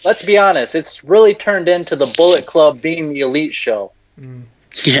 Well, let's be honest. It's really turned into the Bullet Club being the elite show. Mm.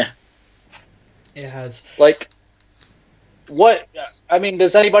 Yeah. It has. Like, what? I mean,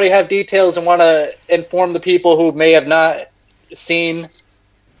 does anybody have details and want to inform the people who may have not seen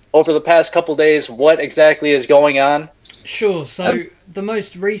over the past couple days what exactly is going on? Sure. So the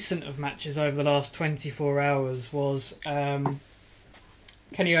most recent of matches over the last 24 hours was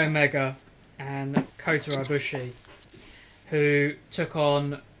Kenny Omega and Kota Ibushi, who took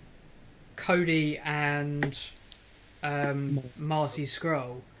on Cody and Marty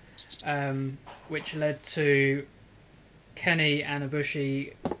Scurll, which led to Kenny and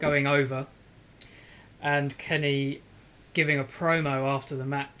Ibushi going over, and Kenny giving a promo after the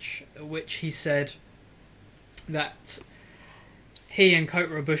match, which he said that he and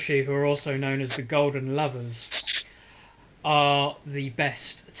Kota Ibushi, who are also known as the Golden Lovers, are the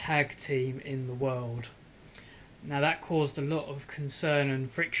best tag team in the world. Now that caused a lot of concern and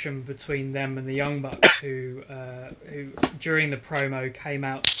friction between them and the Young Bucks, who during the promo came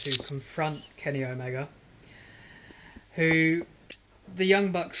out to confront Kenny Omega, who the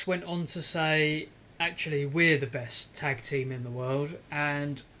Young Bucks went on to say, actually, we're the best tag team in the world,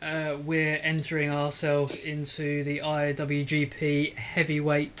 and we're entering ourselves into the IWGP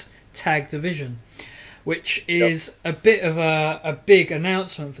Heavyweight Tag Division, which is a bit of a big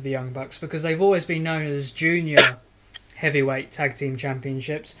announcement for the Young Bucks, because they've always been known as junior heavyweight tag team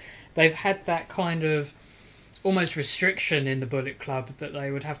championships. They've had that kind of almost restriction in the Bullet Club that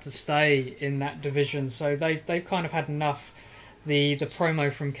they would have to stay in that division, so they've kind of had enough. The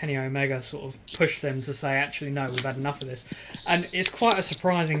promo from Kenny Omega sort of pushed them to say, actually, no, we've had enough of this. And it's quite a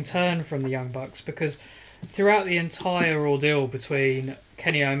surprising turn from the Young Bucks, because throughout the entire ordeal between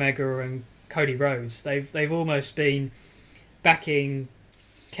Kenny Omega and Cody Rhodes, they've almost been backing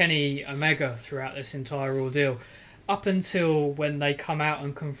Kenny Omega throughout this entire ordeal, up until when they come out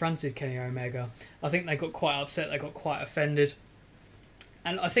and confronted Kenny Omega. I think they got quite upset, they got quite offended,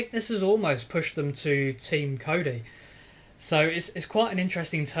 and I think this has almost pushed them to Team Cody. So it's quite an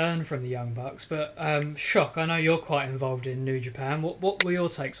interesting turn from the Young Bucks. But Shock, I know you're quite involved in New Japan. What were your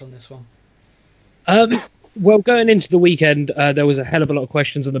takes on this one? Well, going into the weekend, there was a hell of a lot of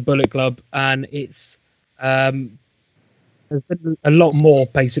questions on the Bullet Club, and it's there's been a lot more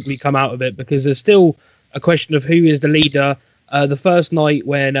basically come out of it, because there's still a question of who is the leader. The first night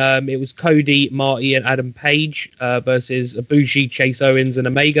when it was Cody, Marty, and Adam Page versus Ibushi, Chase Owens, and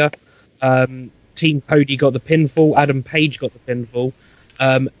Omega. Team Cody got the pinfall. Adam Page got the pinfall.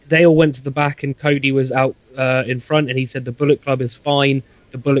 They all went to the back, and Cody was out in front, and he said, "The Bullet Club is fine.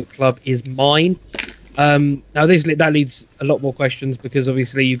 The Bullet Club is mine." Now, that leads a lot more questions, because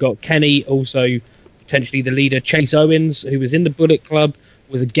obviously you've got Kenny, also potentially the leader, Chase Owens, who was in the Bullet Club,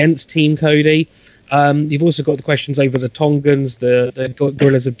 was against Team Cody. You've also got the questions over the Tongans, the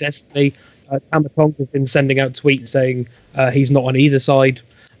Gorillas of Destiny. Tama Tonga's been sending out tweets saying he's not on either side.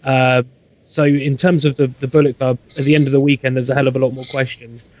 So in terms of the Bullet Club, at the end of the weekend, there's a hell of a lot more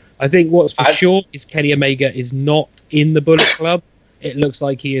questions. I think what's for sure is Kenny Omega is not in the Bullet Club. It looks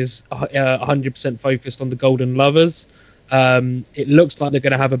like he is 100% focused on the Golden Lovers. It looks like they're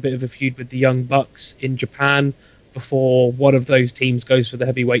going to have a bit of a feud with the Young Bucks in Japan before one of those teams goes for the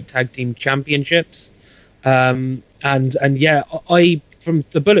heavyweight tag team championships. And yeah, from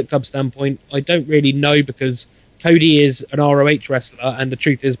the Bullet Club standpoint, I don't really know, because Cody is an ROH wrestler, and the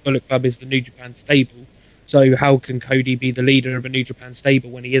truth is Bullet Club is the New Japan stable. So how can Cody be the leader of a New Japan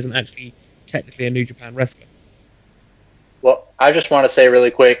stable when he isn't actually technically a New Japan wrestler? Well, I just want to say really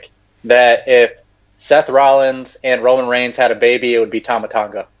quick that if Seth Rollins and Roman Reigns had a baby, it would be Tama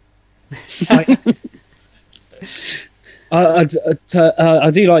Tonga. I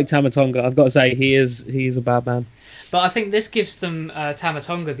do like Tama Tonga. I've got to say, he is a bad man. But I think this gives them Tama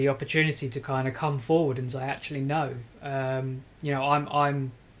Tonga the opportunity to kind of come forward and say, actually, no, I'm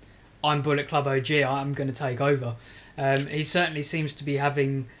Bullet Club OG. I'm going to take over. He certainly seems to be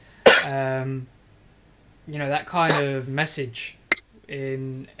having, that kind of message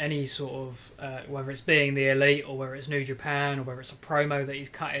in any sort of whether it's being the Elite or whether it's New Japan or whether it's a promo that he's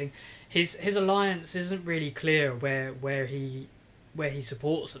cutting. His alliance isn't really clear where he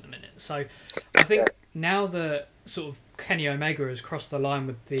supports at the minute. So I think now that sort of Kenny Omega has crossed the line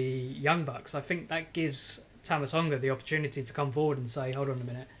with the Young Bucks, I think that gives Tama Tonga the opportunity to come forward and say, hold on a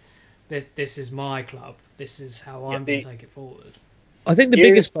minute, this is my club. This is how I'm going to take it forward. I think the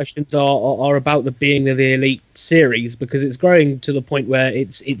biggest questions are about being the Elite series, because it's growing to the point where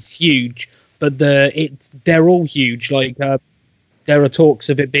it's huge, but they're all huge. Like there are talks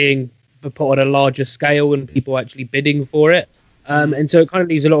of it being put on a larger scale and people actually bidding for it, and so it kind of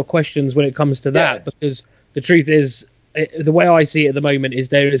leaves a lot of questions when it comes to that. Because the truth is, the way I see it at the moment is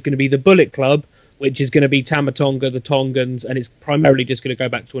there is going to be the Bullet Club, which is going to be Tama Tonga, the Tongans, and it's primarily just going to go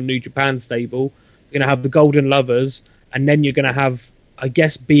back to a New Japan stable. You're going to have the Golden Lovers, and then you're going to have, I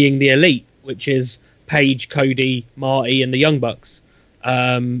guess, being the Elite, which is Page, Cody, Marty, and the Young Bucks,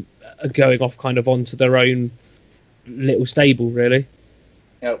 going off kind of onto their own little stable, really.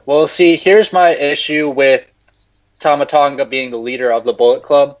 Yeah, well, see, here's my issue with Tama Tonga being the leader of the Bullet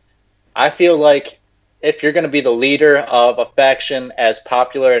Club. I feel like if you're going to be the leader of a faction as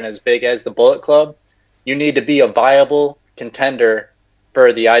popular and as big as the Bullet Club, you need to be a viable contender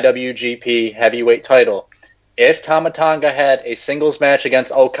for the IWGP Heavyweight title. If Tama Tonga had a singles match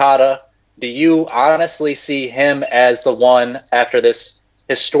against Okada, do you honestly see him as the one, after this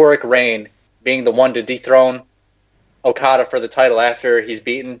historic reign, being the one to dethrone Okada for the title after he's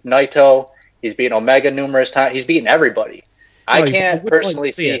beaten Naito, he's beaten Omega numerous times, he's beaten everybody? I can't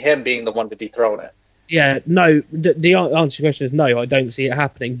personally see him being the one to dethrone it. Yeah, no, the answer to your question is no, I don't see it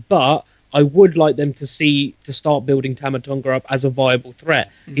happening, but I would like them to start building Tama Tonga up as a viable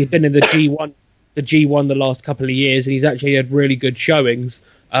threat. He's been in the G1 the last couple of years, and he's actually had really good showings,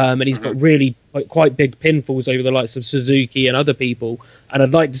 and he's got really quite big pinfalls over the likes of Suzuki and other people, and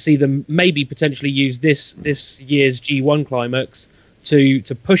I'd like to see them maybe potentially use this year's G1 climax to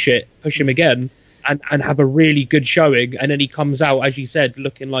push him again and have a really good showing, and then he comes out, as you said,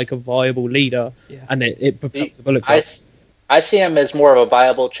 looking like a viable leader, and it propels the Bullet Club. I see him as more of a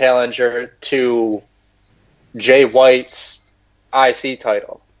viable challenger to Jay White's IC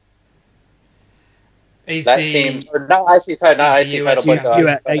title. He's not the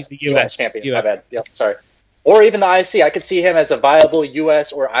US champion. My bad. Yep, sorry. Or even the IC. I could see him as a viable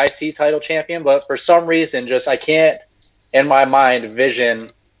US or IC title champion, but for some reason, I can't, in my mind,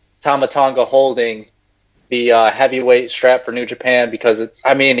 vision Tama Tonga holding the heavyweight strap for New Japan, because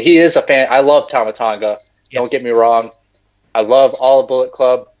he is a fan. I love Tama Tonga. Don't get me wrong. I love all of Bullet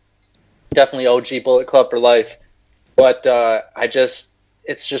Club. Definitely OG Bullet Club for life. But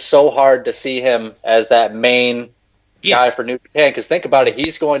it's just so hard to see him as that main guy for New Japan, because think about it,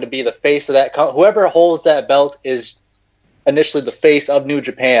 he's going to be the face of that. Whoever holds that belt is initially the face of New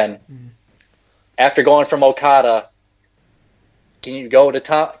Japan. After going from Okada, can you go to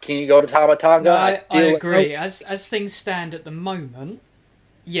Tama Tonga? No, I agree. As things stand at the moment,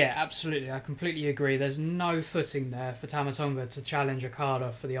 Yeah, absolutely. I completely agree. There's no footing there for Tama Tonga to challenge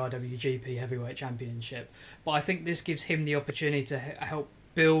Okada for the IWGP Heavyweight Championship. But I think this gives him the opportunity to help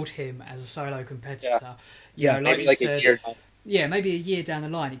build him as a solo competitor. You know, like maybe you like said, a year. yeah, maybe a year down the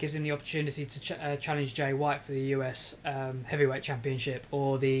line, it gives him the opportunity to challenge Jay White for the US Heavyweight Championship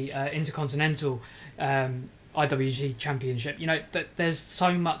or the Intercontinental IWG Championship. You know, there's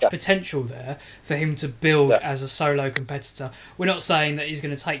so much potential there for him to build as a solo competitor. We're not saying that he's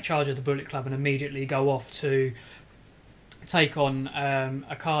going to take charge of the Bullet Club and immediately go off to take on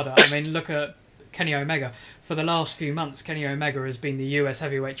Okada. I mean, look at Kenny Omega. For the last few months, Kenny Omega has been the US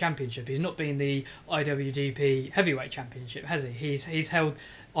Heavyweight Championship. He's not been the IWGP Heavyweight Championship, has he? He's held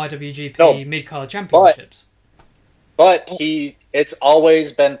IWGP Mid-Card Championships. But it's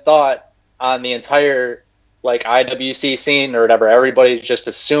always been thought on the entire IWC scene or whatever, everybody just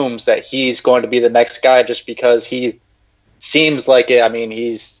assumes that he's going to be the next guy just because he seems like it. I mean,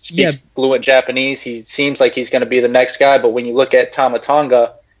 he speaks fluent Japanese. He seems like he's going to be the next guy. But when you look at Tama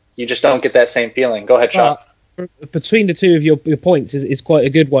Tonga, you just don't get that same feeling. Go ahead, Sean. Between the two of your points is quite a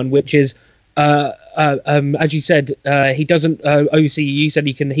good one, which is, as you said, he doesn't. OC, you said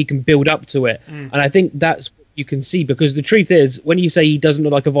he can build up to it, and I think that's what you can see, because the truth is, when you say he doesn't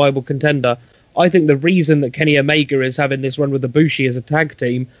look like a viable contender, I think the reason that Kenny Omega is having this run with Ibushi as a tag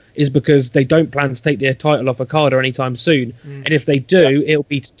team is because they don't plan to take their title off Okada anytime soon. And if they do, it'll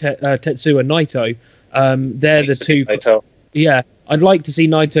be Tetsuya Naito. They're the two. Naito. Yeah, I'd like to see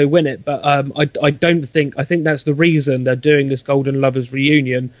Naito win it, but I don't think. I think that's the reason they're doing this Golden Lovers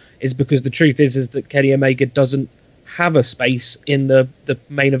reunion, is because the truth is that Kenny Omega doesn't have a space in the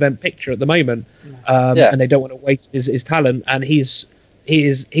main event picture at the moment, and they don't want to waste his talent, and he's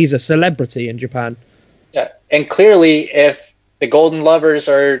a celebrity in Japan. Yeah, and clearly, if the Golden Lovers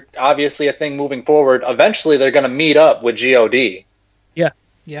are obviously a thing moving forward, eventually they're going to meet up with GOD.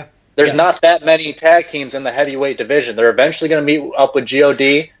 Yeah. There's not that many tag teams in the heavyweight division. They're eventually going to meet up with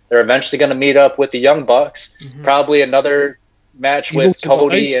GOD. They're eventually going to meet up with the Young Bucks. Probably another match with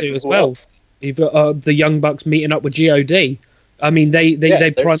Cody and as well. You've got the Young Bucks meeting up with GOD. I mean,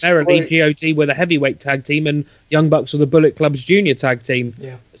 they primarily GOD were the heavyweight tag team, and Young Bucks were the Bullet Club's junior tag team.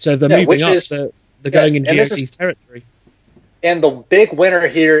 Yeah. So they're moving up. They're going in GOD's territory. And the big winner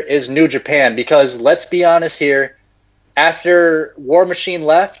here is New Japan, because let's be honest here, after War Machine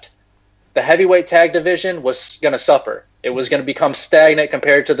left, the heavyweight tag division was going to suffer. It was going to become stagnant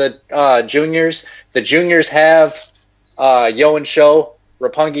compared to the juniors. The juniors have Yo and Sho,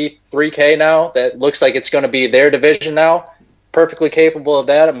 Roppongi 3K now. That looks like it's going to be their division now. Perfectly capable of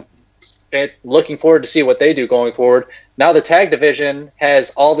that. I'm looking forward to see what they do going forward. Now the tag division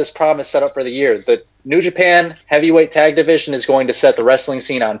has all this promise set up for the year. The New Japan heavyweight tag division is going to set the wrestling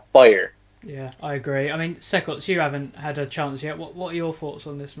scene on fire. Yeah, I agree. I mean, Sekots, you haven't had a chance yet. What are your thoughts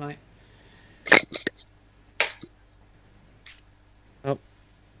on this, mate?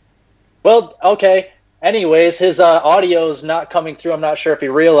 Well, okay. Anyways, his audio's not coming through. I'm not sure if he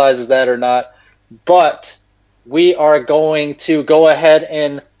realizes that or not. But we are going to go ahead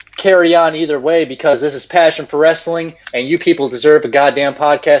and carry on either way, because this is Passion for Wrestling, and you people deserve a goddamn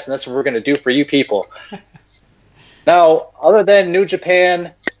podcast, and that's what we're going to do for you people. Now, other than New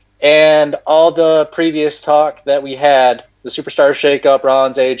Japan and all the previous talk that we had, the Superstar Shakeup,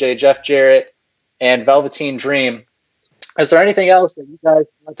 Rollins, AJ, Jeff Jarrett, and Velveteen Dream, is there anything else that you guys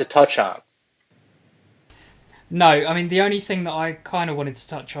want to touch on? No, I mean, the only thing that I kind of wanted to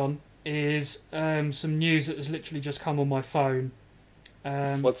touch on is some news that has literally just come on my phone.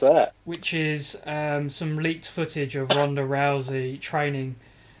 What's that? Which is some leaked footage of Ronda Rousey training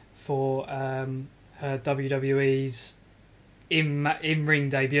for her WWE's in-ring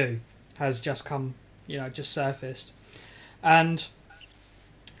debut has just come, just surfaced. And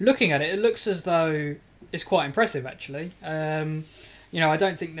looking at it, it looks as though it's quite impressive, actually. I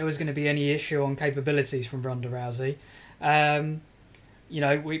don't think there was going to be any issue on capabilities from Ronda Rousey. I've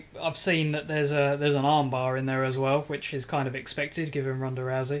seen that there's an armbar in there as well, which is kind of expected given Ronda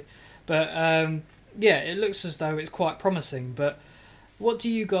Rousey. But it looks as though it's quite promising. But what do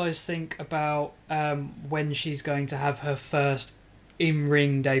you guys think about when she's going to have her first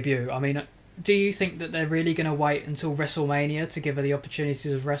in-ring debut? I mean, do you think that they're really going to wait until WrestleMania to give her the opportunity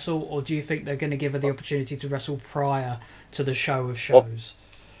to wrestle, or do you think they're going to give her the opportunity to wrestle prior to the show of shows?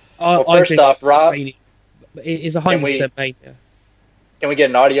 First off, Rob, it is 100% Mania. Can we get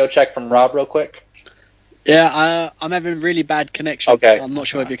an audio check from Rob real quick? Yeah, I'm having really bad connection. Okay. I'm not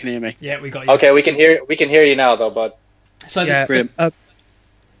sure if you can hear me. Yeah, we got you. Okay, we can hear you now, though, bud. So brilliant.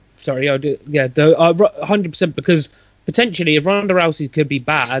 Sorry, I'll do. Yeah, 100%, because potentially if Ronda Rousey could be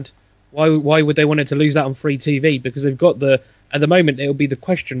bad, why would they want her to lose that on free TV? Because they've got the At the moment, it'll be the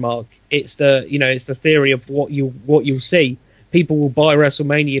question mark. It's the theory of what you'll see. People will buy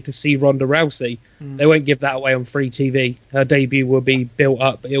WrestleMania to see Ronda Rousey. They won't give that away on free TV. Her debut will be built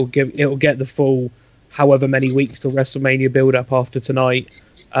up. It'll get the full however many weeks till WrestleMania build up after tonight.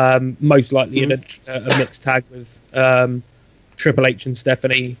 Most likely in a mixed tag with Triple H and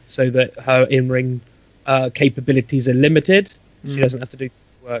Stephanie, so that her in-ring capabilities are limited. She doesn't have to do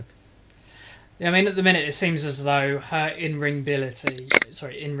work. Yeah, I mean, at the minute, it seems as though her in-ring ability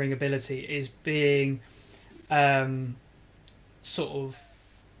is being sort of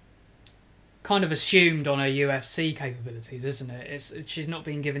kind of assumed on her UFC capabilities, isn't it? She's not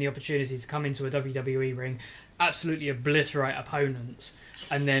being given the opportunity to come into a WWE ring, absolutely obliterate opponents,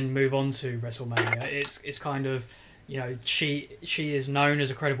 and then move on to WrestleMania. It's kind of, she is known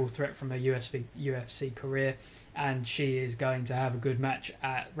as a credible threat from her UFC career, and she is going to have a good match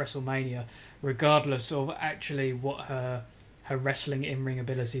at WrestleMania, regardless of actually what her wrestling in-ring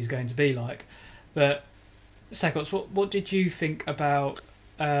ability is going to be like. But Sekots, what did you think about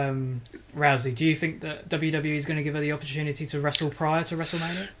Rousey? Do you think that WWE is going to give her the opportunity to wrestle prior to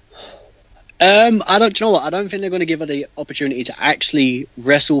WrestleMania? I don't. You know what? I don't think they're going to give her the opportunity to actually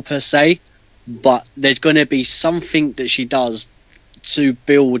wrestle per se, but there's going to be something that she does to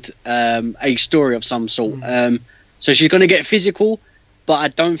build a story of some sort. So she's going to get physical, but I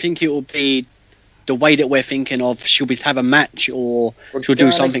don't think it will be the way that we're thinking of. She'll have a match, or she'll do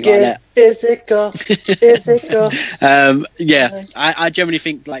something like that. Physical. Yeah, I generally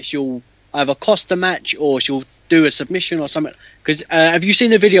think like she'll either cost the match or she'll do a submission or something. Because have you seen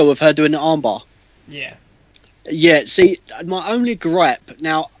the video of her doing the armbar? Yeah. Yeah. See, my only gripe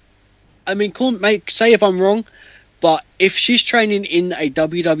now. I mean, say if I'm wrong, but if she's training in a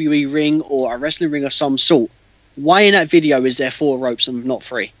WWE ring or a wrestling ring of some sort, why in that video is there 4 ropes and not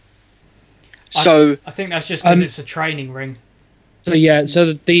 3? So I think that's just because it's a training ring. So yeah,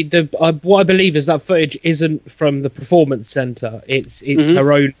 so the what I believe is that footage isn't from the performance center. It's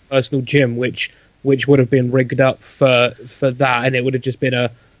her own personal gym, which would have been rigged up for that, and it would have just been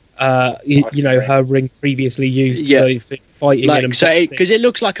her ring previously used for fighting. Like, because it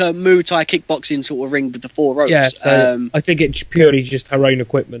looks like a Muay Thai kickboxing sort of ring with the 4 ropes. Yeah, so I think it's purely just her own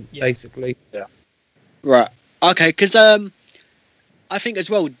equipment, basically. Yeah. Right. Okay, because I think as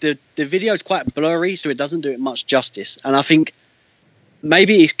well the video is quite blurry, so it doesn't do it much justice, and I think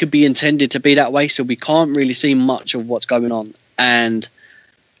maybe it could be intended to be that way, so we can't really see much of what's going on, and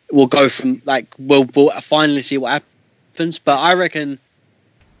we'll go from we'll finally see what happens. But I reckon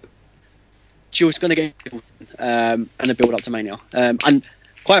she was going to get and a build up to Mania, and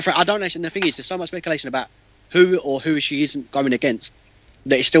quite frankly, I don't actually. The thing is, there's so much speculation about who she isn't going against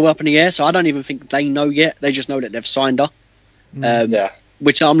that it's still up in the air. So I don't even think they know yet. They just know that they've signed her.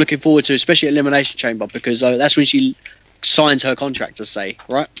 Which I'm looking forward to, especially at Elimination Chamber, because that's when she signs her contract, to say,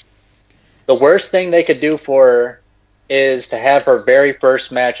 right? The worst thing they could do for her is to have her very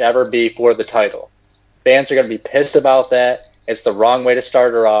first match ever be for the title. Fans are going to be pissed about that. It's the wrong way to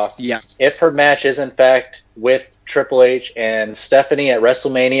start her off. Yeah. If her match is, in fact, with Triple H and Stephanie at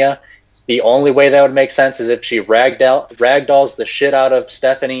WrestleMania, the only way that would make sense is if she ragdolls the shit out of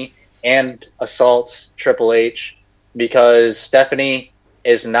Stephanie and assaults Triple H, because Stephanie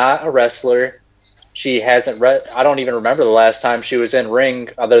is not a wrestler. She hasn't I don't even remember the last time she was in ring,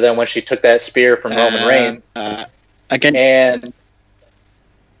 other than when she took that spear from Roman Reigns.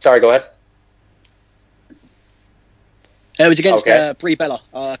 Sorry, go ahead. It was against Brie Bella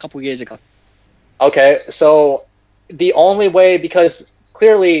a couple of years ago. Okay, so the only way, because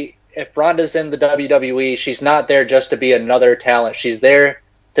clearly if Ronda's in the WWE, she's not there just to be another talent. She's there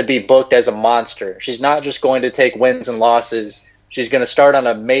to be booked as a monster. She's not just going to take wins and losses. She's going to start on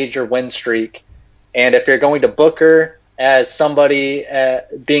a major win streak. And if you're going to book her as somebody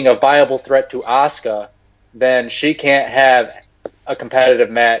being a viable threat to Asuka, then she can't have a competitive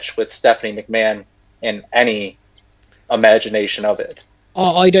match with Stephanie McMahon in any imagination of it.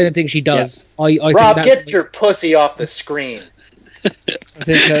 I don't think she does. Yeah. Rob, get your pussy off the screen. I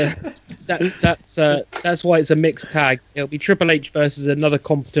think that's why it's a mixed tag. It'll be Triple H versus another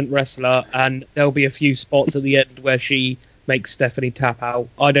competent wrestler, and there'll be a few spots at the end where she makes Stephanie tap out.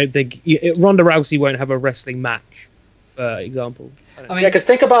 I don't think Ronda Rousey won't have a wrestling match, for example. Because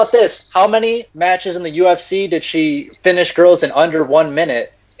think about this: how many matches in the UFC did she finish girls in under 1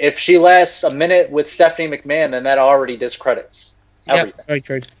 minute? If she lasts a minute with Stephanie McMahon, then that already discredits everything. Yeah, very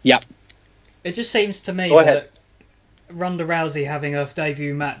true. Yeah. It just seems to me that Ronda Rousey having her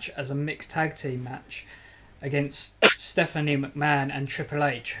debut match as a mixed tag team match against Stephanie McMahon and Triple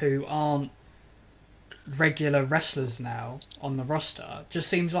H, who aren't regular wrestlers now on the roster just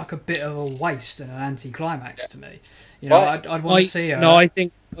seems like a bit of a waste and an anticlimax to me. You know, I'd want to see her. No, I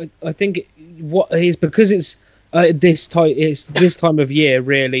think what is because it's this time of year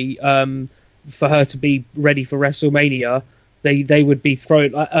really for her to be ready for WrestleMania. They would be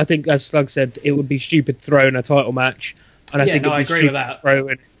thrown. I think, as Slug said, it would be stupid throwing a title match, and I think it'd be stupid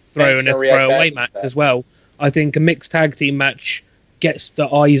throwing a throwaway match as well. I think a mixed tag team match gets the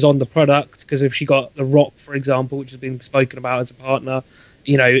eyes on the product, because if she got The Rock, for example, which has been spoken about as a partner,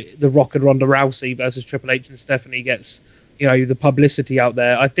 you know, The Rock and Ronda Rousey versus Triple H and Stephanie gets, you know, the publicity out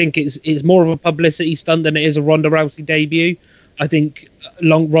there. I think it's more of a publicity stunt than it is a Ronda Rousey debut. I think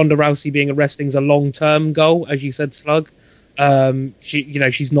Ronda Rousey being a wrestling's a long-term goal, as you said, Slug.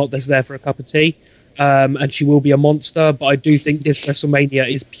 She's not just there for a cup of tea, and she will be a monster. But I do think this WrestleMania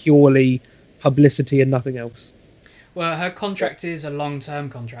is purely publicity and nothing else. Well, her contract is a long-term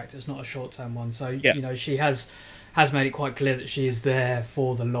contract. It's not a short-term one. So, you know, she has made it quite clear that she is there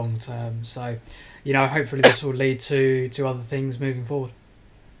for the long term. So, you know, hopefully this will lead to other things moving forward.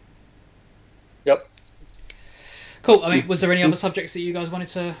 Yep. Cool. I mean, was there any other subjects that you guys wanted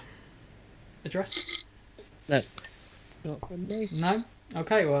to address? No. Not from me. No?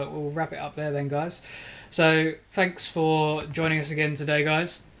 Okay, well, we'll wrap it up there then, guys. So, thanks for joining us again today,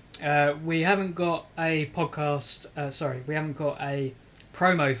 guys. We haven't got a we haven't got a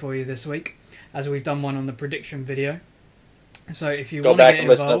promo for you this week, as we've done one on the prediction video. So if you want to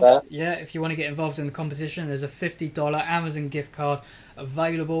get involved, if you want to get involved in the competition, there's a $50 Amazon gift card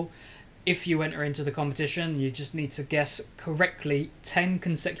available. If you enter into the competition, you just need to guess correctly 10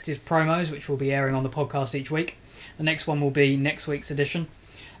 consecutive promos, which will be airing on the podcast each week. The next one will be next week's edition.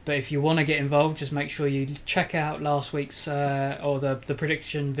 But if you want to get involved, just make sure you check out last week's or the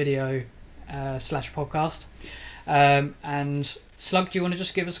prediction video / podcast. And Slug, do you want to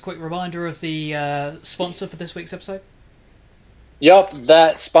just give us a quick reminder of the sponsor for this week's episode? Yep,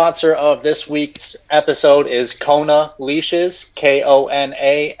 that sponsor of this week's episode is Kona Leashes,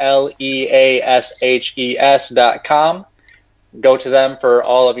 KONALEASHES.com. Go to them for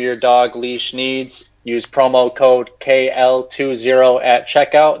all of your dog leash needs. Use promo code KL20 at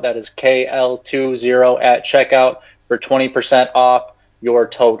checkout. That is KL20 at checkout for 20% off your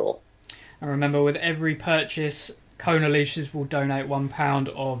total. And remember, with every purchase, Kona Leashes will donate £1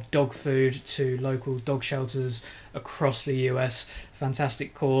 of dog food to local dog shelters across the US.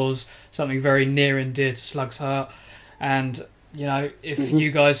 Fantastic cause, something very near and dear to Slug's heart. And, you know, if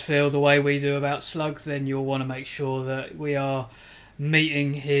you guys feel the way we do about Slug, then you'll want to make sure that we are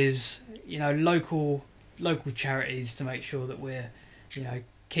meeting his, you know, local charities to make sure that we're, you know,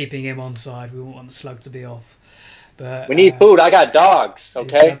 keeping him on side. We won't want the Slug to be off. But we need food. I got dogs,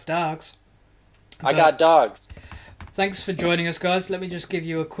 okay? Dogs. I got dogs. Thanks for joining us, guys. Let me just give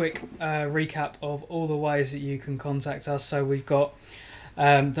you a quick recap of all the ways that you can contact us. So we've got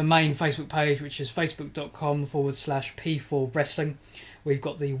the main Facebook page, which is facebook.com/P4 Wrestling. We've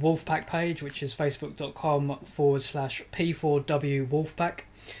got the Wolfpack page, which is facebook.com/P4W Wolfpack.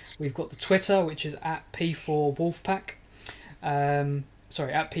 We've got the Twitter, which is at P4 Wolfpack.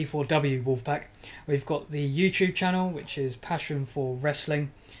 At P4W Wolfpack. We've got the YouTube channel, which is Passion for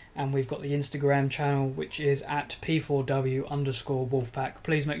Wrestling. And we've got the Instagram channel, which is at P4W_Wolfpack.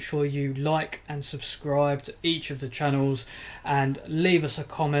 Please make sure you like and subscribe to each of the channels and leave us a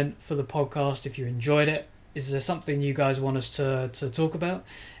comment for the podcast if you enjoyed it. Is there something you guys want us to talk about?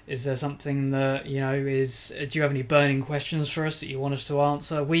 Is there something that, you know, do you have any burning questions for us that you want us to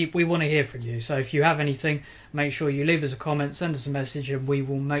answer? We want to hear from you. So if you have anything, make sure you leave us a comment, send us a message, and we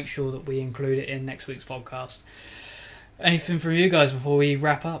will make sure that we include it in next week's podcast. Anything from you guys before we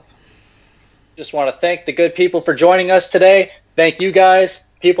wrap up? Just want to thank the good people for joining us today. Thank you guys.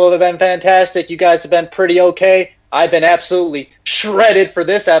 People have been fantastic. You guys have been pretty okay. I've been absolutely shredded for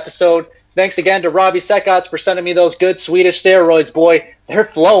this episode. Thanks again to Robbie Seckotts for sending me those good Swedish steroids, boy. They're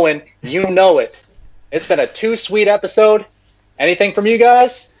flowing. You know it. It's been a too sweet episode. Anything from you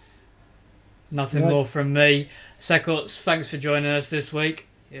guys? Nothing more from me. Seckotts, thanks for joining us this week.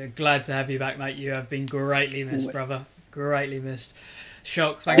 Yeah, glad to have you back, mate. You have been greatly missed, brother. Greatly missed.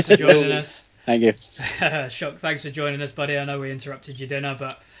 Shock, thanks for joining us. Thank you. Shock, thanks for joining us, buddy. I know we interrupted your dinner,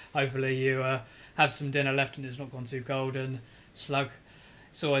 but hopefully you have some dinner left and it's not gone too cold. And Slug,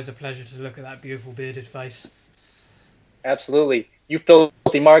 it's always a pleasure to look at that beautiful bearded face. Absolutely. You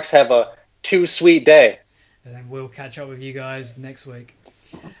filthy marks have a too sweet day. And then we'll catch up with you guys next week.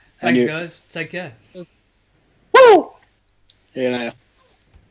 Thanks, guys. Take care. Woo! See you later.